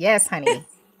 grapeseed. Yes, honey.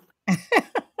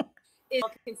 You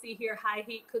can see here high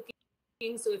heat cooking.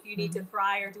 So if you need to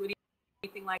fry or do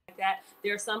anything like that,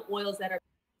 there are some oils that are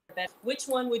better. Which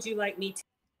one would you like me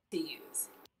to use?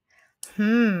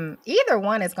 Either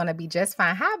one is going to be just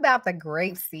fine. How about the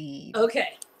grapeseed?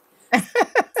 Okay.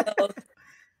 So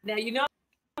now you know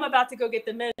I'm about to go get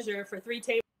the measure for 3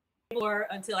 tablespoons or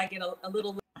until I get a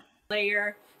little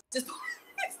layer. Just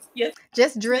yes.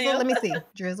 Just drizzle. Let me see.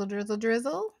 Drizzle, drizzle,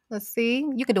 drizzle. Let's see.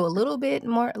 You can do a little bit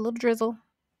more, a little drizzle, a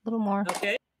little more.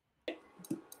 Okay.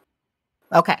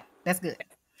 Okay, that's good.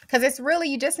 Because it's really,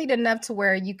 you just need enough to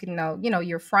where you can know,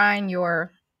 you're frying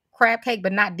your crab cake,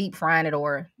 but not deep frying it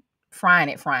or frying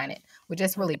it. We're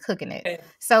just really cooking it. Okay.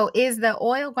 So is the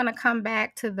oil going to come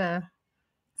back to the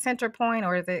center point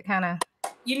or is it kind of?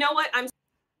 You know what? I'm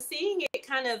seeing it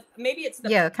kind of, maybe it's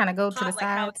the kind of go to the like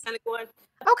side. how it's kind of going.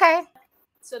 Okay.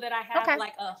 So that I have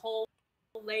like a whole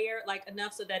layer, like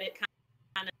enough so that it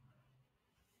kind of.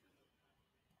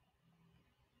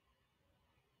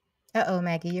 Uh-oh,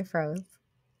 Maggie, you froze.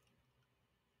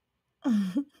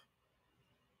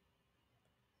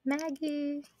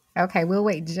 Maggie. Okay, we'll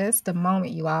wait just a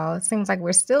moment, you all. It seems like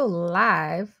we're still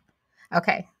live.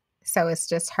 Okay, so it's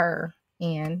just her.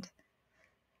 And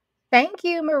thank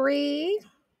you, Marie.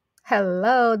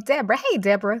 Hello, Deborah. Hey,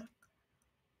 Deborah.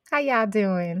 How y'all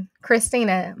doing?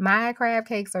 Christina, my crab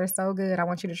cakes are so good. I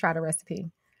want you to try the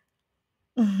recipe.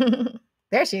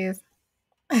 There she is.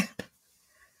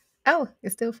 Oh,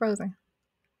 it's still frozen.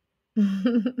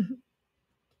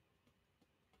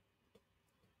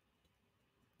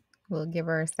 We'll give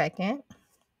her a second.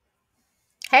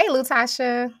 Hey,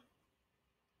 Lutasha.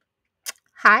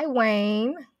 Hi,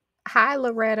 Wayne. Hi,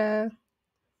 Loretta.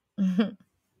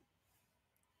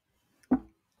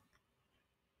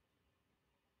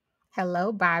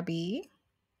 Hello, Bobby.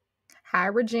 Hi,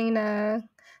 Regina.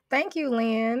 Thank you,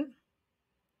 Lynn.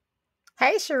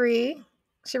 Hey, Cherie.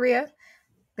 Sharia.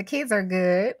 The kids are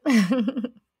good.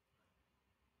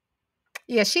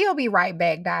 Yeah, she'll be right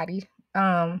back, Dottie.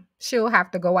 She'll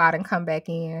have to go out and come back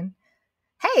in.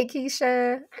 Hey,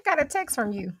 Keisha, I got a text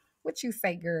from you. What you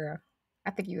say, girl?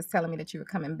 I think you was telling me that you were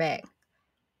coming back.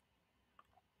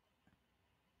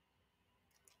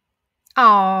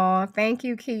 Oh, thank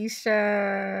you,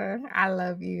 Keisha. I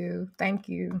love you. Thank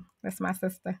you. That's my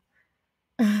sister.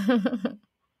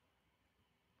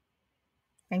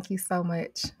 Thank you so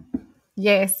much.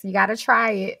 Yes, you got to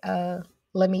try it,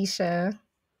 Lamisha.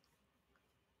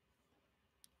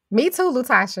 Me too,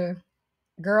 Lutasha.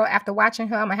 Girl, after watching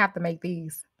her, I'm going to have to make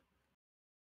these.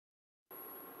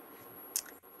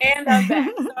 And I'm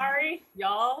back. Sorry,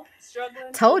 y'all.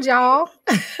 Struggling. Told y'all.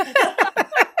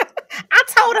 I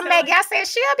told her, Maggie. I said,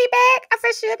 she'll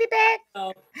be back.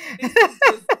 Oh, this is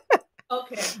just,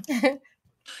 okay.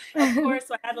 Of course,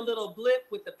 so I had a little blip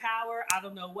with the power. I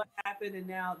don't know what happened. And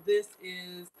now this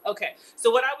is, okay. So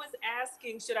what I was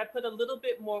asking, should I put a little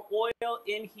bit more oil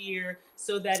in here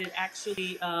so that it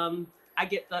actually, I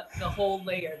get the whole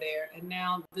layer there. And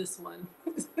now this one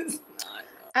is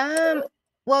not.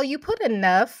 Well, you put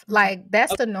enough, like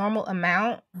that's the normal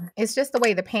amount. It's just the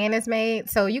way the pan is made.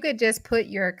 So you could just put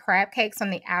your crab cakes on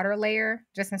the outer layer,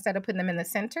 just instead of putting them in the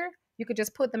center. You could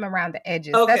just put them around the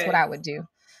edges. Okay. That's what I would do.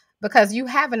 Because you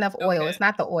have enough oil. Okay. It's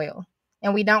not the oil.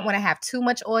 And we don't want to have too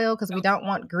much oil because we don't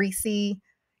want greasy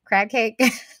crab cake.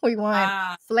 We want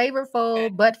Ah, okay.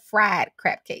 flavorful but fried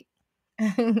crab cake.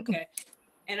 Okay.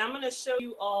 And I'm going to show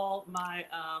you all my,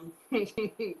 let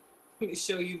me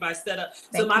show you my setup. So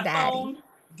Thank you, my Daddy. phone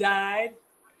died.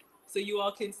 So you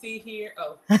all can see here.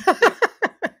 Oh, here.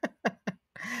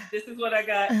 This is what I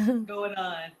got going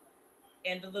on.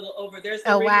 And the little there's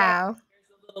the Oh, ring light. wow.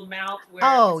 There's a little mouth where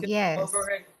Oh, it's going to go yes. over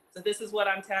it. So this is what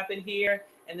I'm tapping here.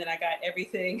 And then I got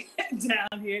everything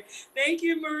down here. Thank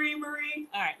you, Marie.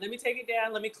 All right, let me take it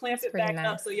down. Let me clamp It's it pretty back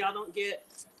up nice. so y'all don't get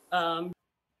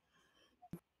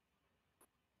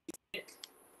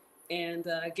and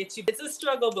get you. It's a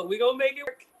struggle, but we're going to make it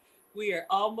work. We are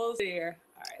almost there.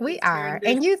 All right, We let's turn are.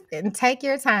 this. And take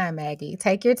your time, Maggie.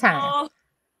 Take your time. Oh,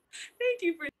 thank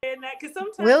you for saying that. Because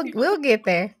sometimes We'll get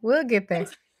there. We'll get there.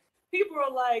 People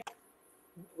are like,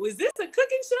 was this a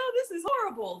cooking show? This is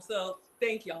horrible. So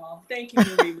thank y'all. Thank you,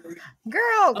 Marie.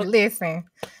 Girl, Okay. listen.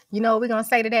 You know what we're going to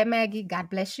say to that, Maggie? God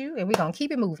bless you. And we're going to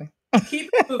keep it moving. Keep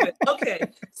it moving. Okay.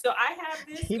 So I have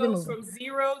this Keep it goes moving. from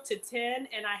 0 to 10,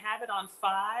 and I have it on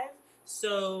 5.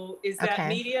 So is that Okay.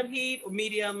 medium heat or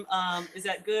medium? Is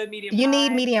that good? Medium You high?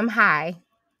 need medium high.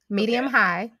 Medium Okay.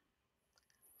 high.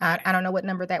 All right. I don't know what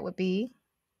number that would be,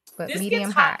 but This gets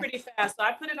medium hot high. pretty fast. So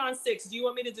I put it on 6. Do you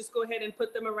want me to just go ahead and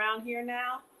put them around here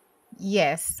now?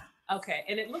 Yes. Okay.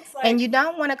 And it looks like. And you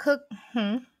don't want to cook.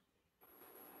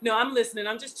 No, I'm listening.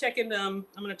 I'm just checking them.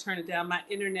 I'm going to turn it down. My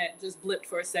internet just blipped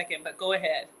for a second, but go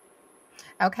ahead.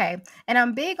 Okay. And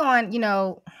I'm big on,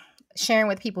 sharing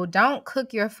with people, don't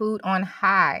cook your food on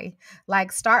high.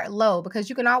 Like start low because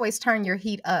you can always turn your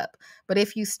heat up. But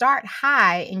if you start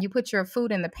high and you put your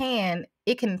food in the pan,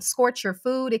 it can scorch your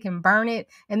food, it can burn it,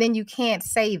 and then you can't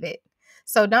save it.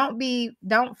 So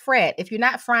don't fret. If you're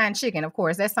not frying chicken, of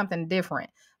course, that's something different.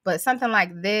 But something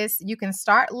like this, you can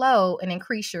start low and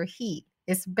increase your heat.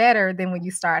 It's better than when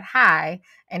you start high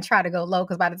and try to go low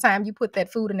because by the time you put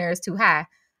that food in there, it's too high.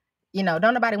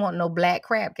 Don't nobody want no black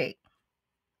crab cake.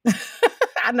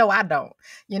 I know I don't,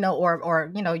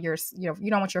 or you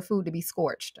don't want your food to be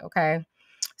scorched. Okay.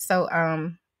 So,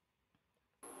 while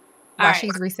All right.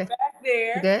 she's reset, Back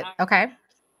there. you good? Right. Okay.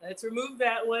 Let's remove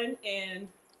that one and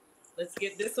let's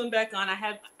get this one back on. I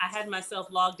had myself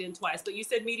logged in twice, but you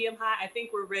said medium high. I think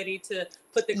we're ready to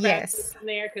put the crab Yes. in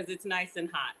there because it's nice and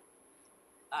hot.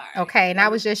 All right. Okay. And I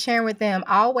was just sharing with them,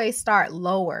 always start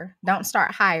lower. Don't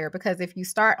start higher because if you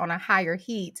start on a higher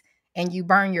heat and you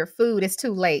burn your food, it's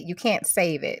too late. You can't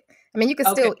save it. I mean, you can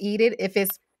still eat it if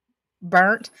it's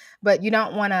burnt, but you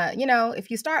don't want to, if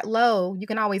you start low, you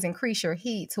can always increase your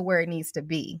heat to where it needs to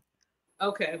be.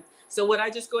 Okay. So would I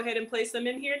just go ahead and place them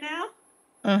in here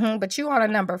now? But you on a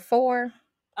number 4.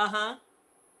 Uh-huh.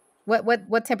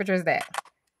 What temperature is that?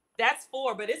 That's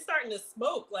 4, but it's starting to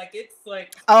smoke. Like it's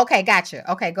like. Oh, okay, gotcha.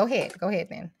 Okay, go ahead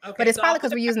then. Okay, but it's so probably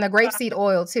because we're using the grapeseed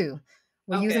oil too.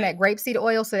 We're using that grapeseed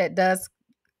oil, so that does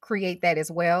create that as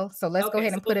well. So let's go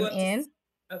ahead and put them in.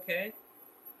 Okay.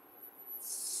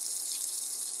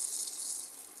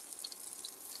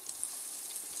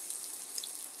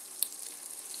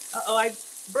 Uh-oh, I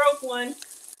broke one.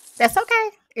 That's okay.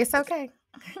 It's okay.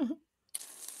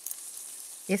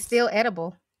 It's still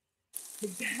edible.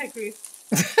 Exactly.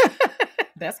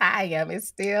 That's how I am. It's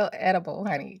still edible,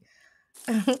 honey.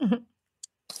 All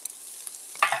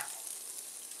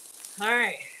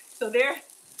right. So they're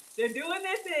doing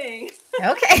their thing.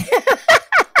 Okay.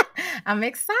 I'm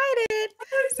excited.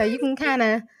 So you can kind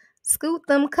of scoot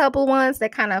them couple ones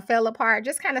that kind of fell apart.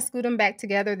 Just kind of scoot them back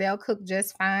together. They'll cook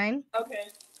just fine. Okay.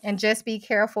 And just be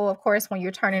careful, of course, when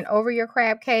you're turning over your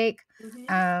crab cake.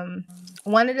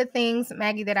 One of the things,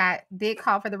 Maggie, that I did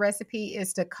call for the recipe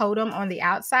is to coat them on the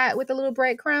outside with a little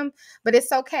breadcrumb, but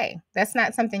it's okay. That's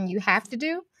not something you have to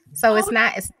do. So it's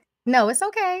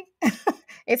okay.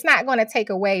 It's not going to take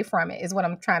away from it is what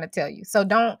I'm trying to tell you. So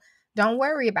don't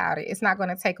worry about it. It's not going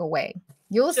to take away.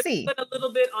 You'll see. Put a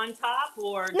little bit on top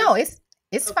or no, it's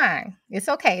fine. It's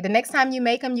okay. The next time you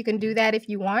make them, you can do that if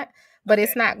you want. But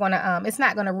it's not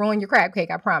gonna ruin your crab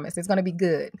cake. I promise. It's gonna be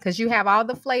good because you have all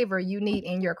the flavor you need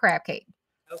in your crab cake.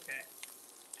 Okay.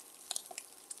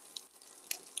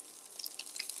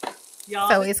 Y'all,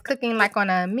 so it's cooking like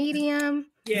on a medium.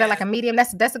 Yeah. Is that like a medium?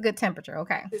 That's a good temperature.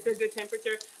 Okay. It's a good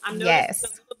temperature. I'm noticing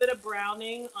a little bit of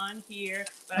browning on here,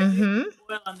 but I do have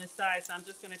oil on this side, so I'm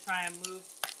just gonna try and move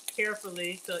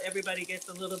carefully so everybody gets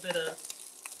a little bit of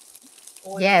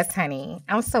oil. Yes, honey.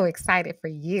 I'm so excited for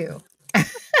you.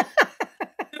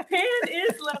 The pan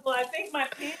is level. I think my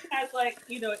pan has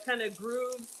it kind of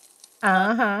grooves.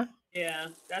 Yeah,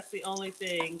 that's the only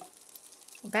thing.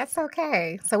 That's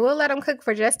okay. So we'll let them cook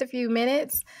for just a few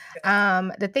minutes.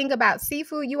 The thing about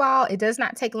seafood, you all, it does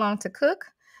not take long to cook.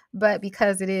 but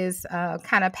because it is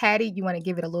kind of patty, you want to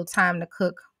give it a little time to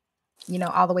cook,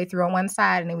 all the way through on one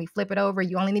side, and then we flip it over.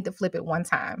 You only need to flip it one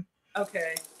time.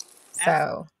 Okay.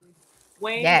 So,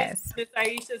 Wayne, this yes. is Miss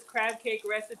Aisha's crab cake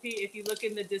recipe. If you look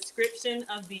in the description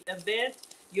of the event,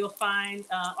 you'll find,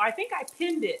 or I think I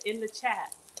pinned it in the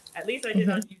chat. At least I did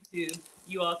on YouTube.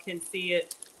 You all can see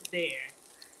it there.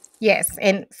 Yes,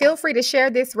 and feel free to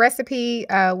share this recipe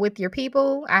with your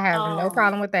people. I have no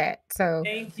problem with that. So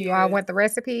if you all want the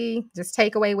recipe, just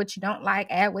take away what you don't like,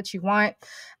 add what you want.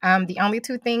 The only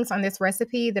two things on this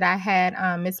recipe that I had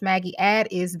Miss Maggie add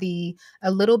is a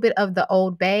little bit of the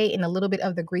Old Bay and a little bit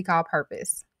of the Greek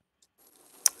all-purpose.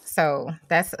 So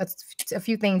that's a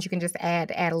few things you can just add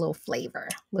to add a little flavor,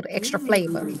 a little extra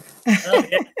flavor. Oh,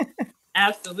 yeah.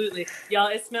 Absolutely. Y'all,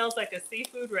 it smells like a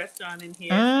seafood restaurant in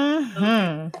here.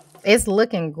 It's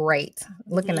looking great.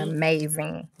 Looking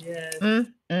amazing. Yes.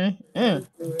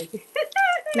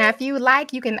 Now, if you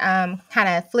like, you can kind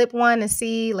of flip one to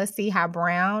see. Let's see how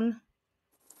brown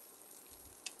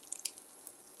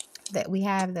that we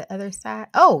have the other side.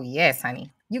 Oh, yes, honey.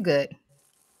 You good.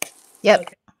 Yep.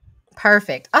 Okay.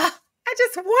 Perfect. Oh, I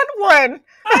just won one.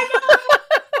 I know.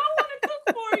 I want to cook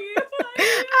for you.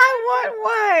 I want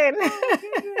one.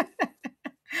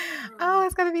 Oh,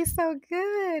 it's gonna be so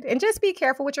good. And just be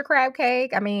careful with your crab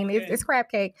cake. I mean, it's crab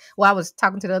cake. Well, I was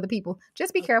talking to the other people.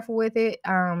 Just be careful with it.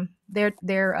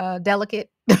 They're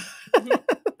delicate.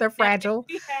 They're fragile.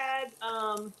 We had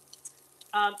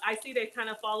I see they kind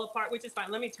of fall apart, which is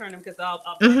fine. Let me turn them because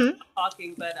I'll keep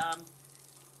talking. But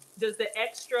does the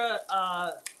extra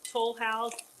Toll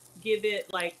House give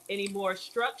it like any more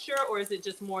structure, or is it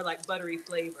just more like buttery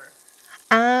flavor?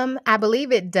 I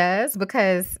believe it does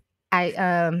because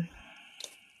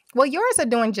well, yours are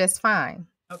doing just fine.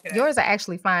 Okay. Yours are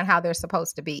actually fine how they're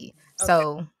supposed to be. Okay.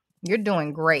 So you're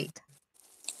doing great.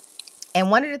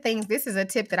 And one of the things, this is a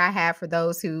tip that I have for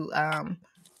those who,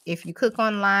 if you cook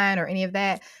online or any of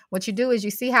that, what you do is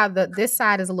you see how this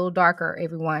side is a little darker,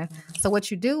 everyone. So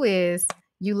what you do is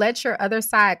you let your other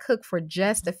side cook for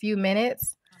just a few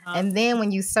minutes. And then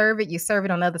when you serve it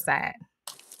on the other side.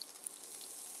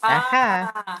 Okay.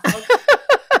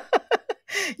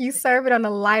 You serve it on the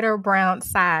lighter brown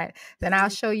side. Then I'll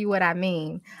show you what I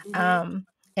mean.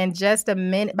 In just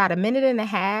about a minute and a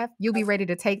half, you'll be ready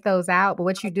to take those out. But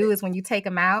what you do is when you take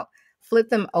them out, flip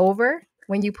them over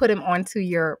when you put them onto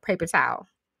your paper towel.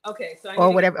 Okay. So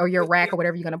or whatever, or your rack, or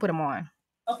whatever you're going to put them on.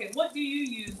 Okay. What do you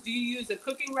use? Do you use a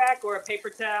cooking rack or a paper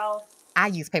towel? I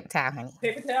use paper towel, honey.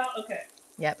 Paper towel? Okay.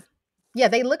 Yep. Yeah,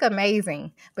 they look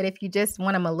amazing. But if you just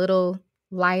want them a little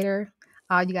lighter,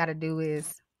 all you got to do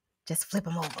is just flip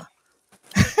them over.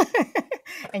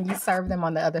 And you serve them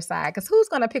on the other side. Because who's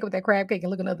going to pick up that crab cake and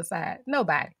look on the other side?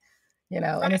 Nobody.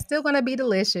 And it's still going to be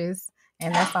delicious.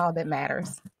 And that's all that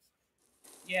matters.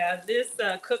 Yeah, this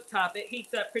cooktop, it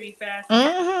heats up pretty fast.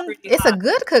 It's a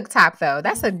good cooktop, though.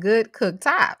 That's a good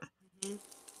cooktop. All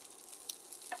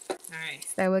right.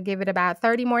 So we'll give it about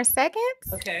 30 more seconds.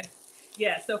 Okay.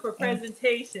 Yeah, so for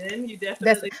presentation, you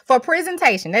definitely... For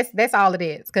presentation, that's all it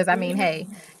is. Because, I mean, hey,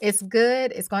 it's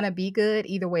good. It's going to be good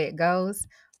either way it goes.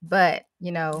 But,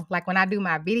 like when I do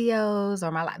my videos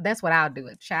or that's what I'll do.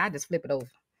 I just flip it over.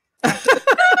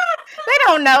 They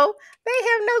don't know. They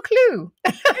have no clue.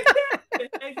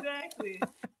 Exactly.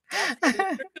 If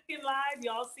you're cooking live,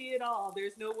 y'all see it all.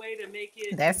 There's no way to make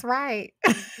it... That's right.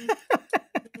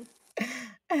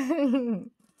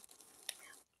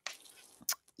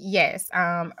 Yes,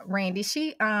 Randy,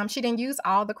 she didn't use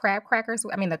all the crab crackers.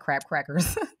 I mean the crab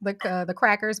crackers, the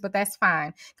crackers, but that's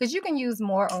fine because you can use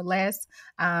more or less.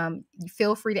 You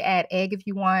feel free to add egg if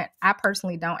you want. I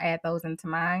personally don't add those into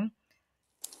mine,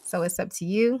 so it's up to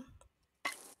you.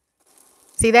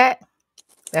 See that?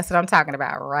 That's what I'm talking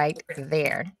about right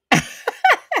there.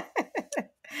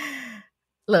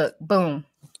 Look, boom.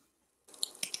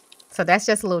 So that's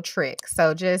just a little trick.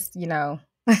 So just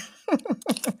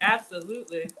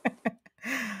Absolutely.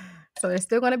 So they're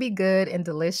still going to be good and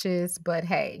delicious, but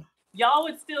hey. Y'all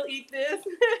would still eat this?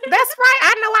 That's right.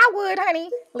 I know I would, honey.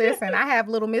 Listen, I have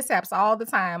little mishaps all the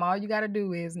time. All you got to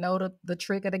do is know the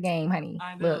trick of the game, honey.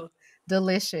 I know. Look,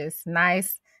 delicious,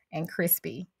 nice and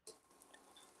crispy.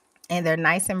 And they're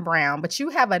nice and brown, but you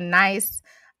have a nice,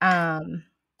 and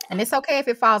it's okay if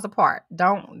it falls apart.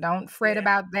 Don't fret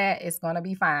about that. It's going to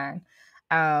be fine.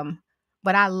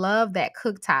 But I love that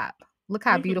cooktop. Look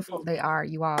how beautiful they are,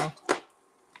 you all.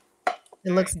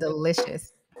 It looks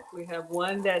delicious. We have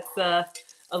one that's a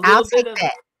little bit of...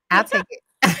 I'll take it.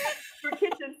 For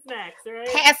kitchen snacks, right?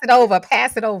 Pass it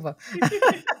over.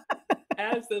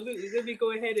 Absolutely. Let me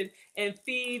go ahead and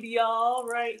feed y'all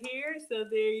right here. So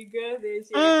there you go. There's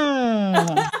your...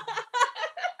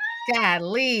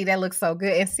 Golly, that looks so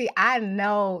good. And see, I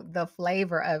know the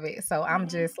flavor of it. So I'm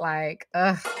Mhm. just like,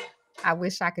 ugh, I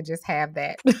wish I could just have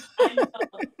that. I know.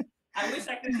 I wish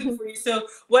I could cook for you. So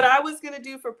what I was gonna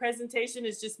do for presentation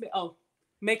is just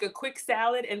make a quick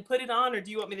salad and put it on, or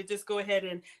do you want me to just go ahead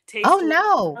and Oh, taste it?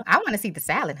 no. I wanna see the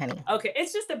salad, honey. Okay,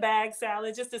 it's just a bag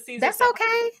salad, just a Caesar That's salad.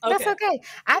 okay. That's Okay. okay.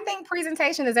 I think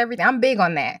presentation is everything. I'm big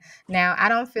on that. Now, I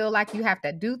don't feel like you have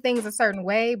to do things a certain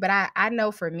way, but I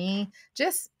know for me,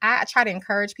 just I try to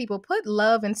encourage people, put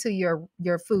love into your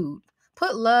food.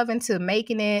 Put love into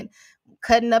making it,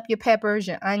 cutting up your peppers,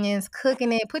 your onions,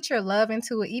 cooking it. Put your love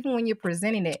into it. Even when you're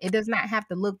presenting it, it does not have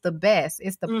to look the best.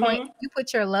 It's the point Mm-hmm. you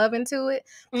put your love into it.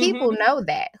 People Mm-hmm. know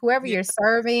that. Whoever Yeah, you're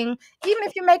serving, even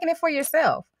if you're making it for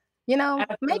yourself. Make it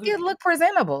absolutely. look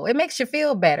presentable. It makes you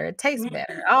feel better. It tastes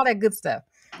better. Mhm. All that good stuff.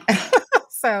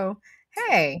 So,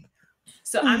 hey.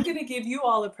 So I'm going to give you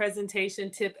all a presentation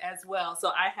tip as well. So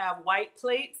I have white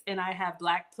plates and I have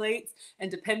black plates.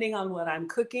 And depending on what I'm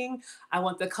cooking, I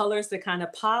want the colors to kind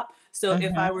of pop. So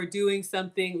if I Mhm. were doing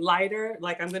something lighter,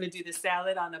 like I'm going to do the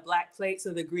salad on a black plate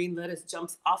so the green lettuce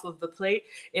jumps off of the plate.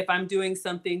 If I'm doing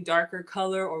something darker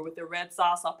color or with the red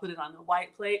sauce, I'll put it on the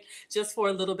white plate just for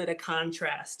a little bit of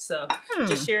contrast. So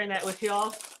just Hmm. sharing that with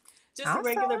y'all. Just a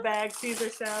regular Awesome. bag Caesar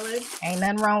salad. Ain't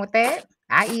nothing wrong with that.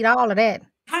 I eat all of that.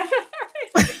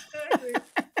 Exactly.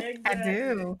 I Exactly.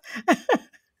 do.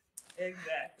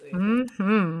 Exactly.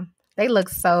 Mhm. They look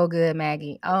so good,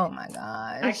 Maggie. Oh my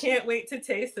I gosh. can't wait to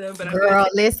taste them, but I'm gonna Girl, take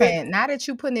a quick. listen, now that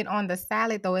you putting it on the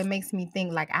salad though, it makes me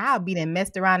think like I'll be then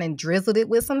messed around and drizzled it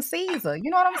with some Caesar. You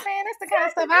know what I'm saying? That's the kind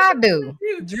of Exactly, stuff that's I what I'm do.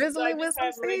 gonna do. So Drizzle I it with just some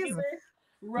have Caesar. regular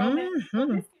romaine. So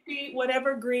Mhm. this could be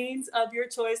whatever greens of your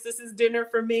choice. This is dinner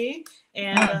for me,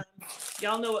 and Mm.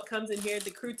 y'all know what comes in here: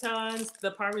 the croutons,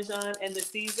 the parmesan, and the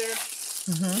Caesar.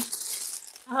 Mhm.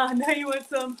 Now you want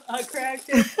some crab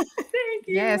cake? Thank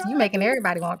you, Yes, you making Rose.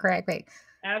 everybody want crack cake.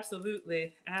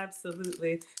 Absolutely,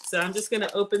 absolutely. So I'm just gonna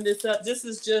open this up. This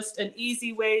is just an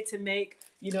easy way to make,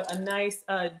 a nice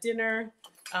dinner.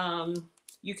 Um,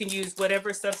 you can use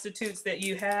whatever substitutes that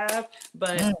you have,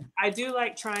 but Mm. I do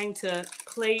like trying to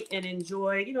plate and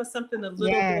enjoy, something a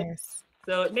little bit. Yes.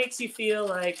 So it makes you feel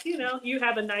like, you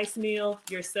have a nice meal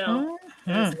yourself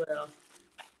as Mhm. well.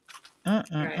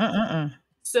 Mm, All mm, right. mm, mm, mm.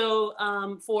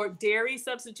 So for dairy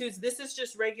substitutes, this is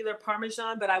just regular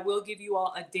Parmesan, but I will give you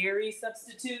all a dairy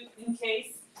substitute in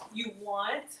case you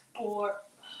want.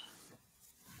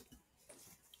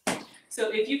 So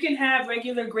if you can have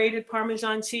regular grated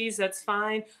Parmesan cheese, that's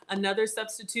fine. Another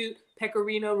substitute,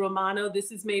 Pecorino Romano.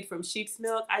 This is made from sheep's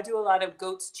milk. I do a lot of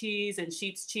goat's cheese and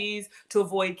sheep's cheese to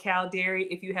avoid cow dairy.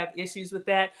 If you have issues with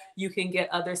that, you can get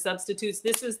other substitutes.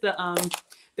 This is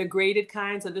the grated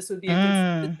kind, so this would be a good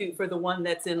Mm. substitute for the one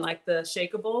that's in like the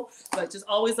shakeable. But just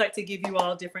always like to give you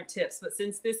all different tips. But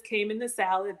since this came in the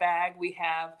salad bag, we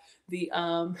have the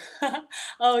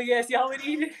oh yes, y'all would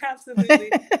eat it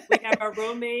absolutely. We have our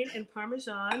romaine and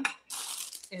parmesan,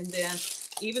 and then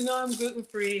even though I'm gluten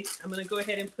free, I'm gonna go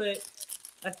ahead and put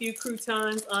a few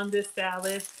croutons on this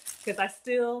salad because I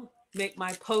still make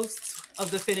my posts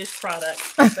of the finished product.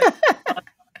 So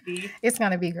It's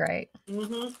gonna be great.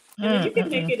 mm-hmm. And then you Mm, can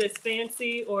mm, make mm. it as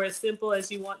fancy or as simple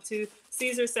as you want to.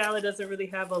 Caesar salad doesn't really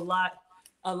have a lot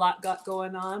got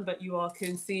going on, but you all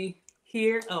can see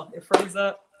here. Oh, it froze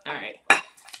up. All right.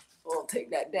 We'll take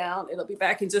that down. It'll be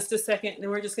back in just a second. And then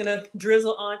we're just gonna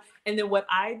drizzle on. And then what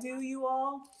I do, you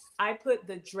all, I put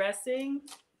the dressing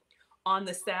on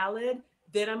the salad.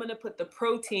 Then I'm gonna put the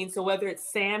protein. So whether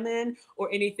it's salmon or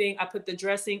anything, I put the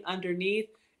dressing underneath.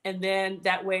 And then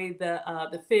that way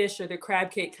the fish or the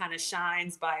crab cake kind of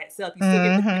shines by itself. You still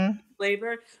get the Mhm.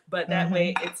 flavor, but that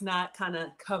way Mhm. it's not kind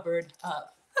of covered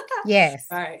up. Yes.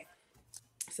 All right.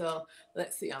 So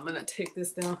let's see. I'm gonna take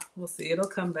this down. We'll see. It'll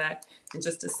come back in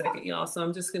just a second, y'all. So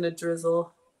I'm just gonna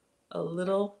drizzle a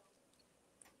little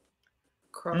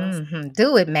across. Mhm.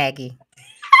 Do it, Maggie.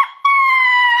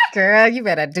 Girl, you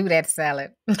better do that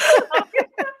salad. Oh,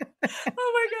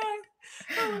 oh my god!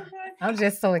 Oh my god! I'm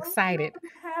just so Oh, you excited.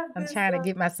 have I'm this. trying to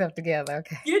get myself together.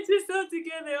 Okay. Get yourself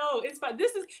together. Oh, it's fine.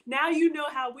 This is now you know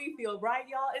how we feel, right,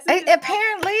 y'all? Isn't this how?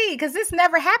 Apparently, because this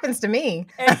never happens to me.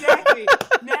 Exactly.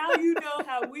 Now you know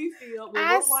how we feel when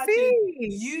I we're watching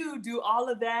see. you do all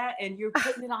of that and you're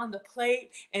putting it on the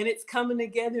plate and it's coming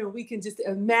together and we can just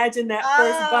imagine that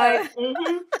first bite. Uh,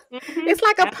 Mm-hmm. Mm-hmm. it's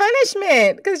like a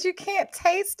punishment because you can't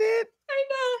taste it. I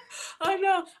know. I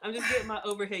know. I'm just getting my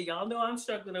overhead. Y'all know I'm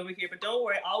struggling over here, but don't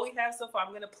worry. All we have so far,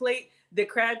 I'm gonna plate the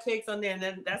crab cakes on there, and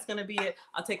then that's gonna be it.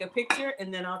 I'll take a picture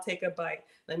and then I'll take a bite.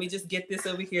 Let me just get this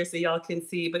over here so y'all can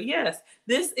see. But yes,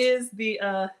 this is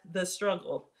the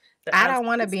struggle. The I don't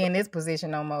want to absolute be sweat. in this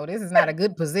position no more. This is not a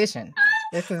good position.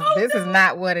 Oh This is no,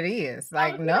 not what it is. I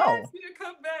Like, was gonna no. ask you to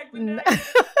come back, but N- now you're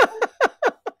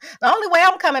like, The only way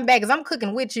I'm coming back is I'm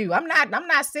cooking with you. I'm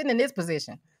not sitting in this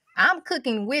position. I'm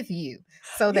cooking with you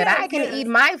so that yes, I can eat yes.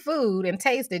 my food and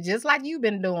taste it just like you've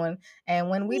been doing. And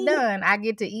when we Ooh, done, I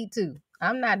get to eat too.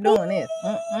 I'm not doing this. ooh.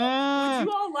 Would Mm-mm.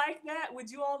 you all like that? Would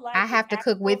you all I like an have to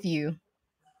cook actual? with you.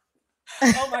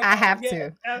 Oh my I God, have yes,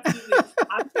 to. absolutely.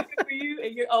 I'm cooking for you,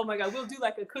 and you're. Oh my God, we'll do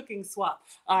like a cooking swap.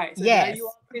 All right, so now you Yes.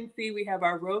 all can see we have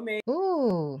our romaine.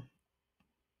 Ooh.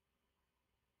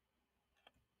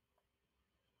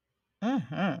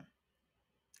 Mm-hmm.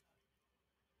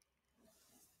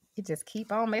 It just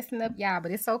keep on messing up, y'all,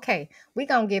 but it's okay. We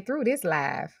gonna get through this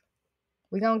live.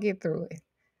 We gonna get through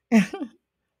it.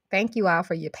 Thank you all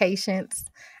for your patience.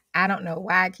 I don't know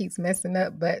why it keeps messing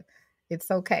up, but it's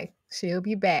okay. She'll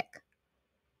be back.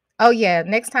 Oh yeah,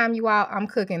 next time you all, I'm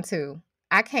cooking too.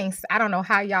 I don't know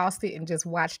how y'all sit and just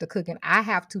watch the cooking. I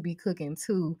have to be cooking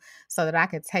too so that I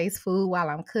can taste food while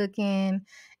I'm cooking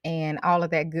and all of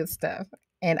that good stuff.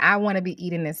 And I want to be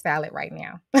eating this salad right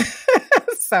now.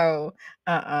 So,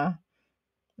 uh-uh.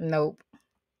 Nope.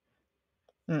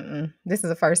 Mm-mm. This is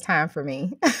the first time for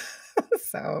me.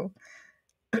 So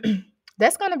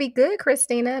that's going to be good,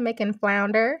 Christina, making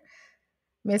flounder.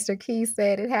 Mr. Key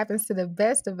said it happens to the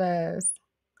best of us.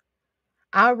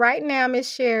 All right now, Miss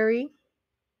Sherry.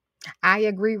 I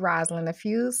agree, Rosalind. A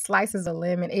few slices of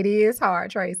lemon. It is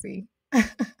hard, Tracy.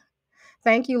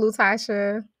 Thank you,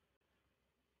 Lutasha.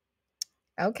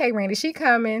 Okay, Randy, she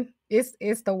coming. It's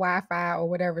the Wi-Fi or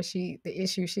whatever the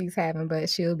issue she's having, but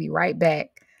she'll be right back.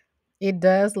 It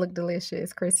does look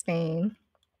delicious, Christine.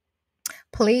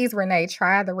 Please, Renee,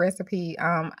 try the recipe.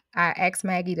 I asked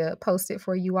Maggie to post it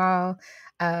for you all.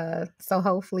 So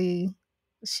hopefully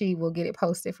she will get it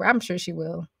posted for. I'm sure she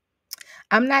will.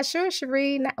 I'm not sure,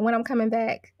 Cherie, when I'm coming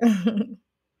back.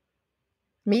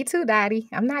 Me too, Dottie.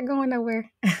 I'm not going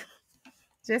nowhere.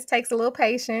 Just takes a little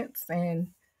patience, and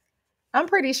I'm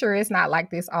pretty sure it's not like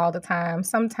this all the time.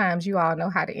 Sometimes you all know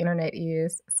how the internet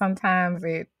is. Sometimes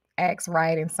it acts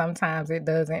right, and sometimes it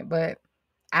doesn't. But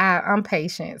I'm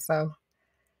patient, so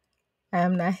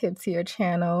I'm not hip to your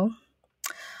channel.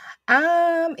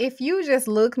 If you just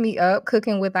look me up,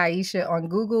 Cooking with Aisha on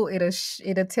Google,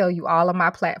 it'll tell you all of my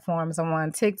platforms. I'm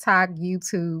on TikTok,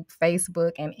 YouTube,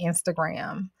 Facebook, and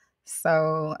Instagram.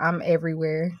 So I'm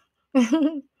everywhere.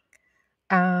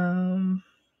 um,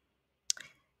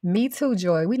 Me too,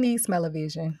 Joy. We need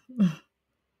smell-o-vision.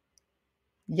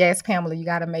 Yes, Pamela, you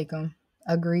gotta make them.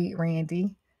 Agreed, Randy.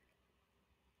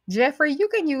 Jeffrey, you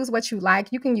can use what you like.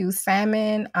 You can use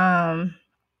salmon.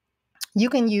 You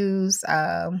can use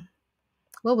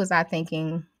what was I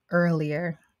thinking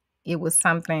earlier? It was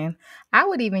something. I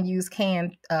would even use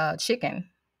canned chicken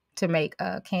to make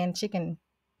canned chicken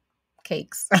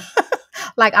cakes.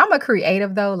 Like I'm a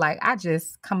creative though. Like I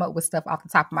just come up with stuff off the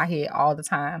top of my head all the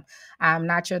time. I'm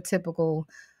not your typical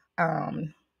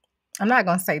I'm not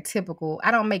gonna say typical.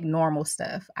 I don't make normal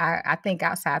stuff. I think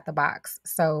outside the box.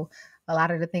 So a lot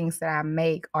of the things that I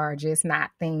make are just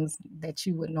not things that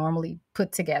you would normally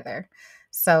put together.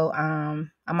 So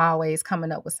I'm always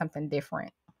coming up with something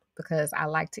different because I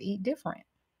like to eat different.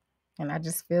 And I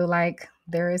just feel like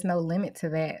there is no limit to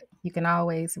that. You can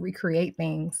always recreate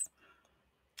things.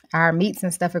 Our meats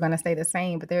and stuff are going to stay the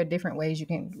same, but there are different ways you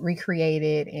can recreate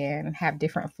it and have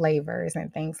different flavors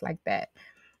and things like that.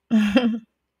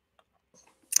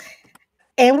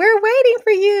 And we're waiting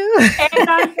for you. And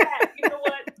I'm back. You know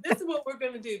what? This is what we're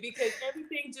gonna do because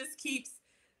everything just keeps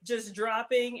just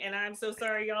dropping, and I'm so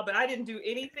sorry, y'all, but I didn't do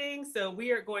anything. So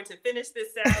we are going to finish this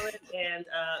salad and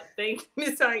thank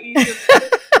Miss Aisha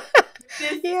for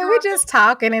this Yeah, we're struggle. just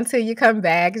talking until you come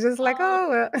back. It's just like, Oh, oh,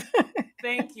 well.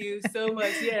 thank you so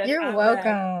much. Yes, You're I'm back.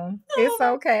 welcome. Oh It's my,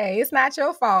 okay. It's not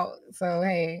your fault. So,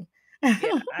 hey.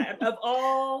 yeah. Of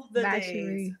all the Bye, days,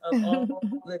 Cherie. of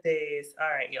all the days. All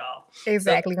right, y'all. So let's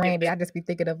Exactly, get Randy. this. I just be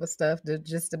thinking of a stuff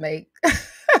just to make.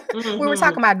 We were Mm-hmm.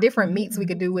 talking about different meats we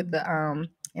could do with the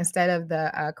instead of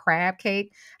the crab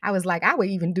cake. I was like, I would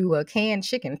even do a canned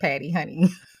chicken patty, honey.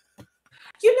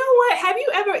 You know what? Have you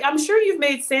ever? I'm sure you've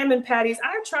made salmon patties.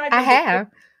 I tried I them before.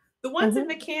 have. The ones Hmm. in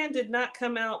the can did not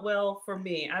come out well for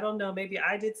me. I don't know. Maybe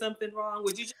I did something wrong.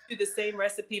 Would you just do the same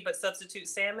recipe but substitute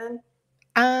salmon?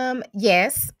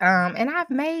 Yes. And I've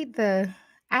made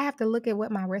I have to look at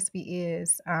what my recipe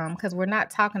is. Because we're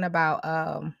not talking about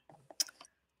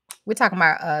we're talking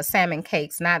about salmon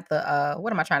cakes, not the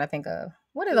what am I trying to think of?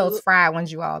 What are those The fried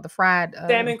ones you all? The fried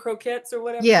salmon croquettes or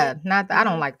whatever they. yeah, not I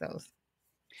don't Mhm. like those.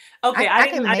 Okay, I I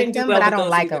didn't. can I didn't make do them, but well I with don't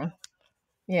those like either. them.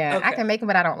 Yeah, I Okay. can make them,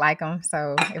 but I don't like them.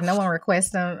 So if no one requests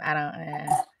them, I don't.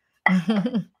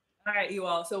 All right, you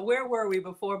all. So where were we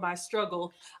before my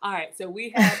struggle? All right, so we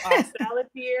have our salad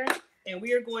here, and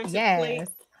we are going to plate. Yes,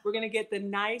 We're going to get the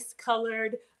nice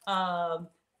colored, not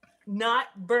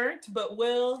burnt, but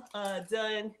well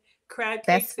done crab cakes.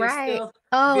 that's They're right. still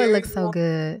Oh, it very looks so warm.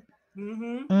 good.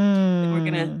 Mm-hmm. Then we're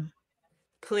going to Mm.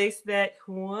 place that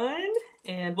one,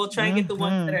 and we'll try and get the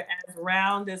ones that Mm-hmm. are as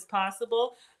round as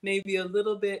possible, maybe a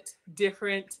little bit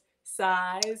different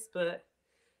size, but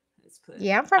let's put,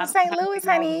 Yeah, I'm from I don't know St. how Louis, many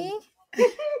y'all honey.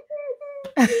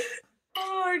 want.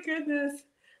 Oh my goodness.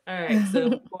 All right, so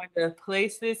we're going to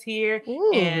place this here,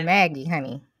 Ooh, and Maggie,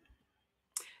 honey.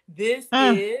 this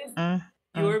Mm, is mm, mm.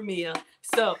 your meal.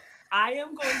 So I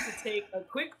am going to take a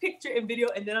quick picture and video,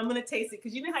 and then I'm going to taste it,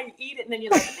 because you know how you eat it and then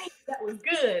you're like, man, that was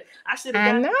good. I should have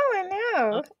I got know,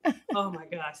 that. I Oh my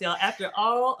gosh, y'all, after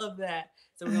all of that.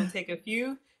 So we're know. gonna take a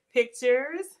few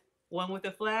pictures, one with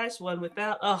a flash, one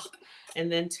without. Oh,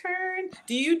 and then turn.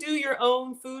 Do you do your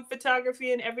own food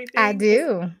photography and I everything?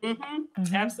 do. Mm-hmm.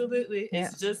 Hmm. Absolutely. Yeah.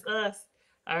 It's just us.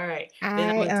 All right. Then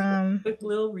I'm I gonna do a um quick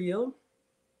little reel.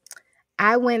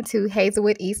 I went to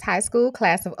Hazelwood East High School,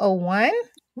 class of '01.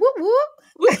 Whoop Whoop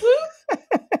whoop. whoop.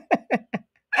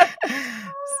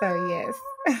 So yes.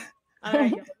 All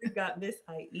right, y'all, we've got Miss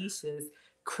Aisha's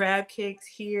crab cakes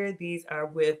here. These are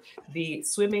with the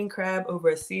swimming crab over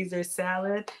a Caesar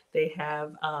salad. They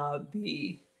have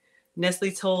the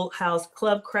Nestle Toll House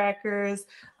Club crackers,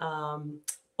 um,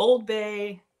 Old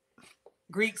Bay,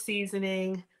 Greek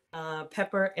seasoning,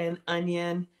 pepper and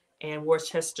onion, and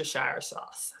Worcestershire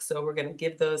sauce. So we're going to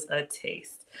give those a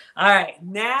taste. All right,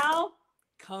 now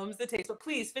comes the taste. But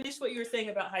please finish what you were saying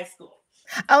about high school.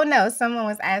 Oh no, someone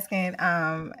was asking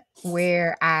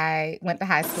where I went to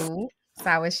high school. So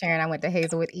I was sharing I went to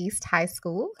Hazelwood East High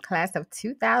School, class of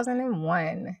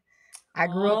 2001. I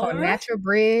grew up All on right. Natural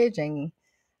Bridge and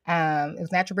it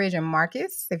was Natural Bridge and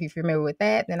Marcus, if you're familiar with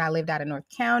that. Then I lived out in North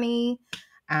County.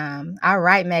 All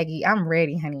right, Maggie, I'm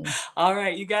ready, honey. All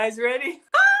right, you guys ready?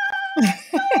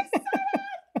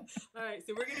 All right,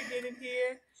 so we're gonna get in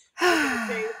here. We're gonna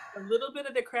taste a little bit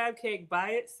of the crab cake by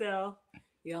itself,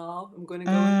 y'all. I'm gonna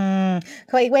go in.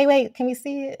 Wait. Can we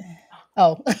see it?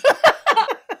 Oh,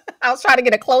 I was trying to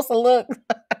get a closer look.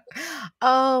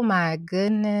 Oh my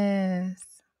goodness.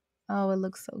 Oh, it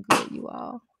looks so good, you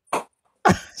all.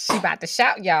 She about to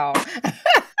shout, y'all.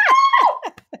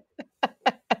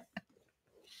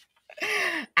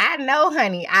 I know,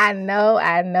 honey. I know.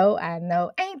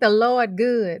 Ain't the Lord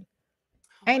good?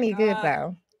 Oh my Ain't he good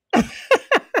God, though?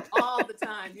 all the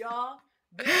time, y'all.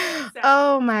 This salad,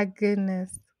 Oh my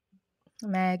goodness.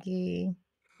 Maggie,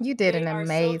 you did they an are so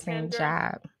amazing tender.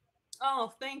 job.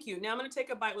 Oh, thank you. Now I'm gonna take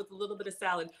a bite with a little bit of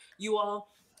salad. You all,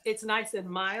 it's nice and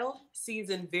mild,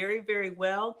 seasoned very, very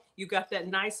well. You got that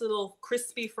nice little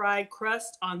crispy fried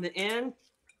crust on the end.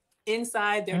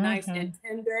 Inside, they're nice and Hmm.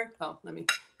 tender. Oh, let me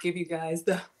give you guys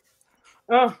the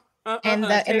oh And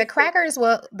the taste it.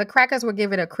 crackers will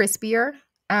give it a crispier.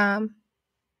 Um,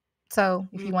 so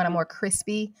if you want a Mm-mm, more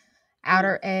crispy mm.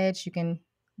 outer edge, you can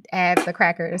add the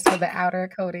crackers for the outer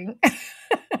coating.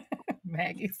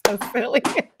 Maggie's so silly.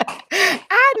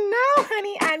 I know,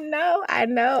 honey. I know.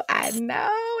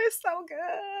 It's so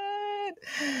good.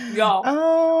 Y'all,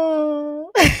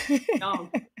 Oh. y'all,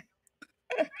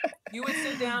 you would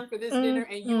sit down for this dinner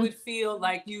Mm, and you mm. would feel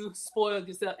like you spoiled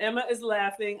yourself. Emma is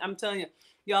laughing. I'm telling you,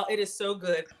 y'all, it is so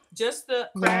good. Just the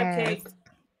crab Yes. cake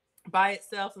by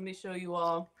itself. Let me show you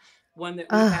all one that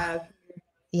we Oh, have.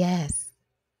 yes.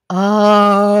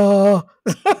 Oh.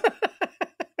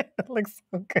 It looks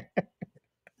so good.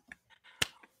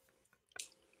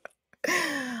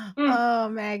 Mm. Oh,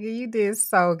 Maggie, you did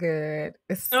so good.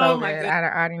 It's Oh so my good. goodness. I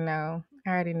already know. I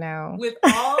already know. With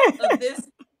all of this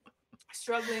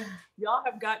struggling, y'all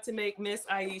have got to make Miss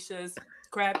Aisha's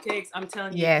crab cakes. I'm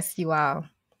telling you, Yes, you all.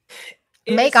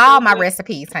 it Make is so all my good.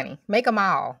 recipes, honey. Make them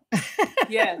all.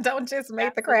 Yes, Don't just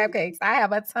make the crab absolutely. cakes. I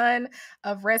have a ton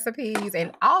of recipes,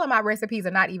 and all of my recipes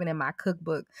are not even in my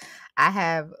cookbook. I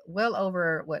have well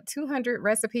over 200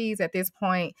 recipes at this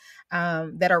point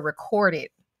that are recorded,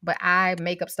 but I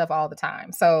make up stuff all the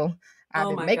time. So I've Oh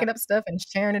been my God. making up stuff and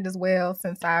sharing it as well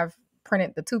since I've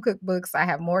printed the two cookbooks. I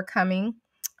have more coming.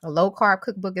 A low carb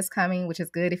cookbook is coming, which is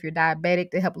good if you're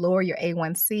diabetic to help lower your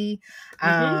A1C.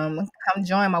 Mm-hmm. Come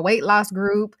join my weight loss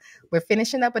group. We're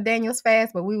finishing up a Daniel's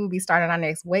fast, but we will be starting our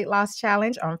next weight loss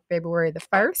challenge on February the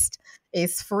 1st.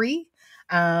 It's free.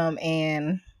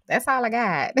 And that's all I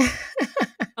got.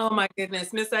 Oh my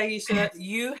goodness, Miss Aisha,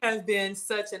 you have been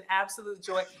such an absolute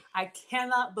joy. I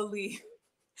cannot believe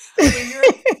for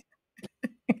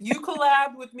you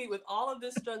collabed with me with all of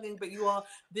this struggling, but you all,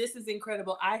 this is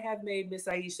incredible. I have made Miss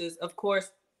Aisha's, of course,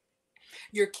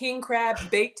 Your king crab,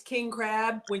 baked king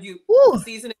crab, when you Ooh,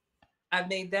 season it, I've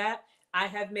made that. I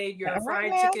have made your all right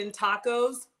fried now. chicken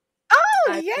tacos. Oh,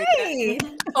 I've made that. yay.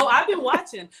 Oh, I've been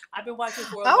watching. I've been watching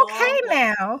for a Okay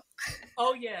long. now.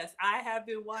 Oh yes, I have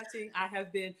been watching. I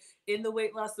have been in the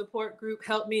weight loss support group.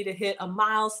 Help me to hit a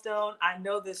milestone. I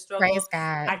know this struggle. Praise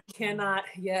God. I cannot.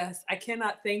 Yes, I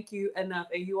cannot thank you enough.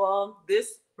 And you all,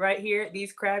 this right here,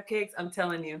 these crab cakes. I'm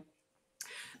telling you,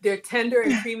 they're tender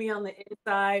and creamy on the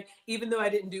inside. Even though I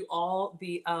didn't do all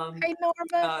the Hey,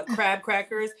 Norma. crab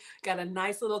crackers, got a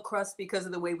nice little crust because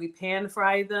of the way we pan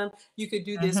fry them. You could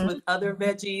do this Hmm. with other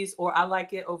veggies, or I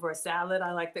like it over a salad.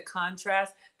 I like the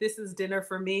contrast. This is dinner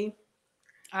for me.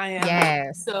 I am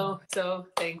Yes. so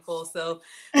thankful. So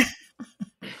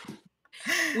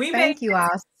we made Thank you all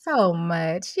so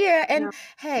much. Yeah, it. and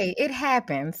hey, it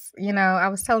happens. I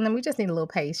was telling them we just need a little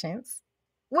patience.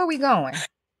 Where we going?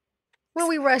 What are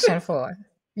we rushing for?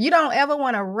 You don't ever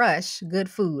want to rush good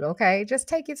food, okay? Just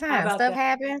take your How time. about Stuff that?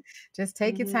 happen. Just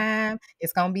take your Mm-hmm. time.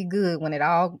 It's gonna be good when it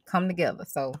all come together.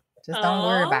 So just don't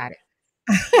worry Oh, about it.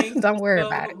 thank you Don't worry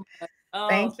about it. so much. Oh,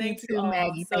 Thank you thank you too, all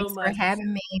Maggie. so Thanks for much.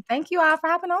 having me. Thank you all for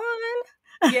hopping on.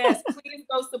 Yes, please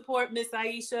go support Miss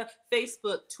Aisha.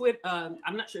 Facebook, Twitter.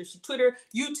 I'm not sure if she Twitter,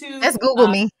 YouTube. Just Google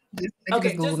me. They can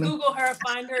just Okay, Google just me. Google her,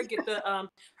 find her, get the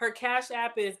her cash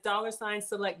app is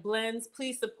 $selectblends.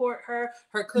 Please support her.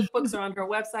 Her cookbooks are on her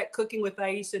website,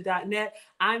 cookingwithaisha.net.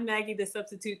 I'm Maggie, the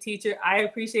substitute teacher. I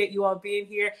appreciate you all being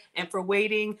here and for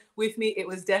waiting with me. It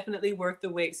was definitely worth the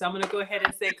wait. So I'm going to go ahead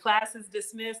and say class is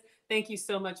dismissed. Thank you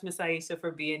so much, Miss Aisha,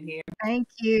 for being here. Thank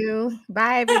you.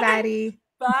 Bye, everybody.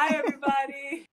 Bye, everybody.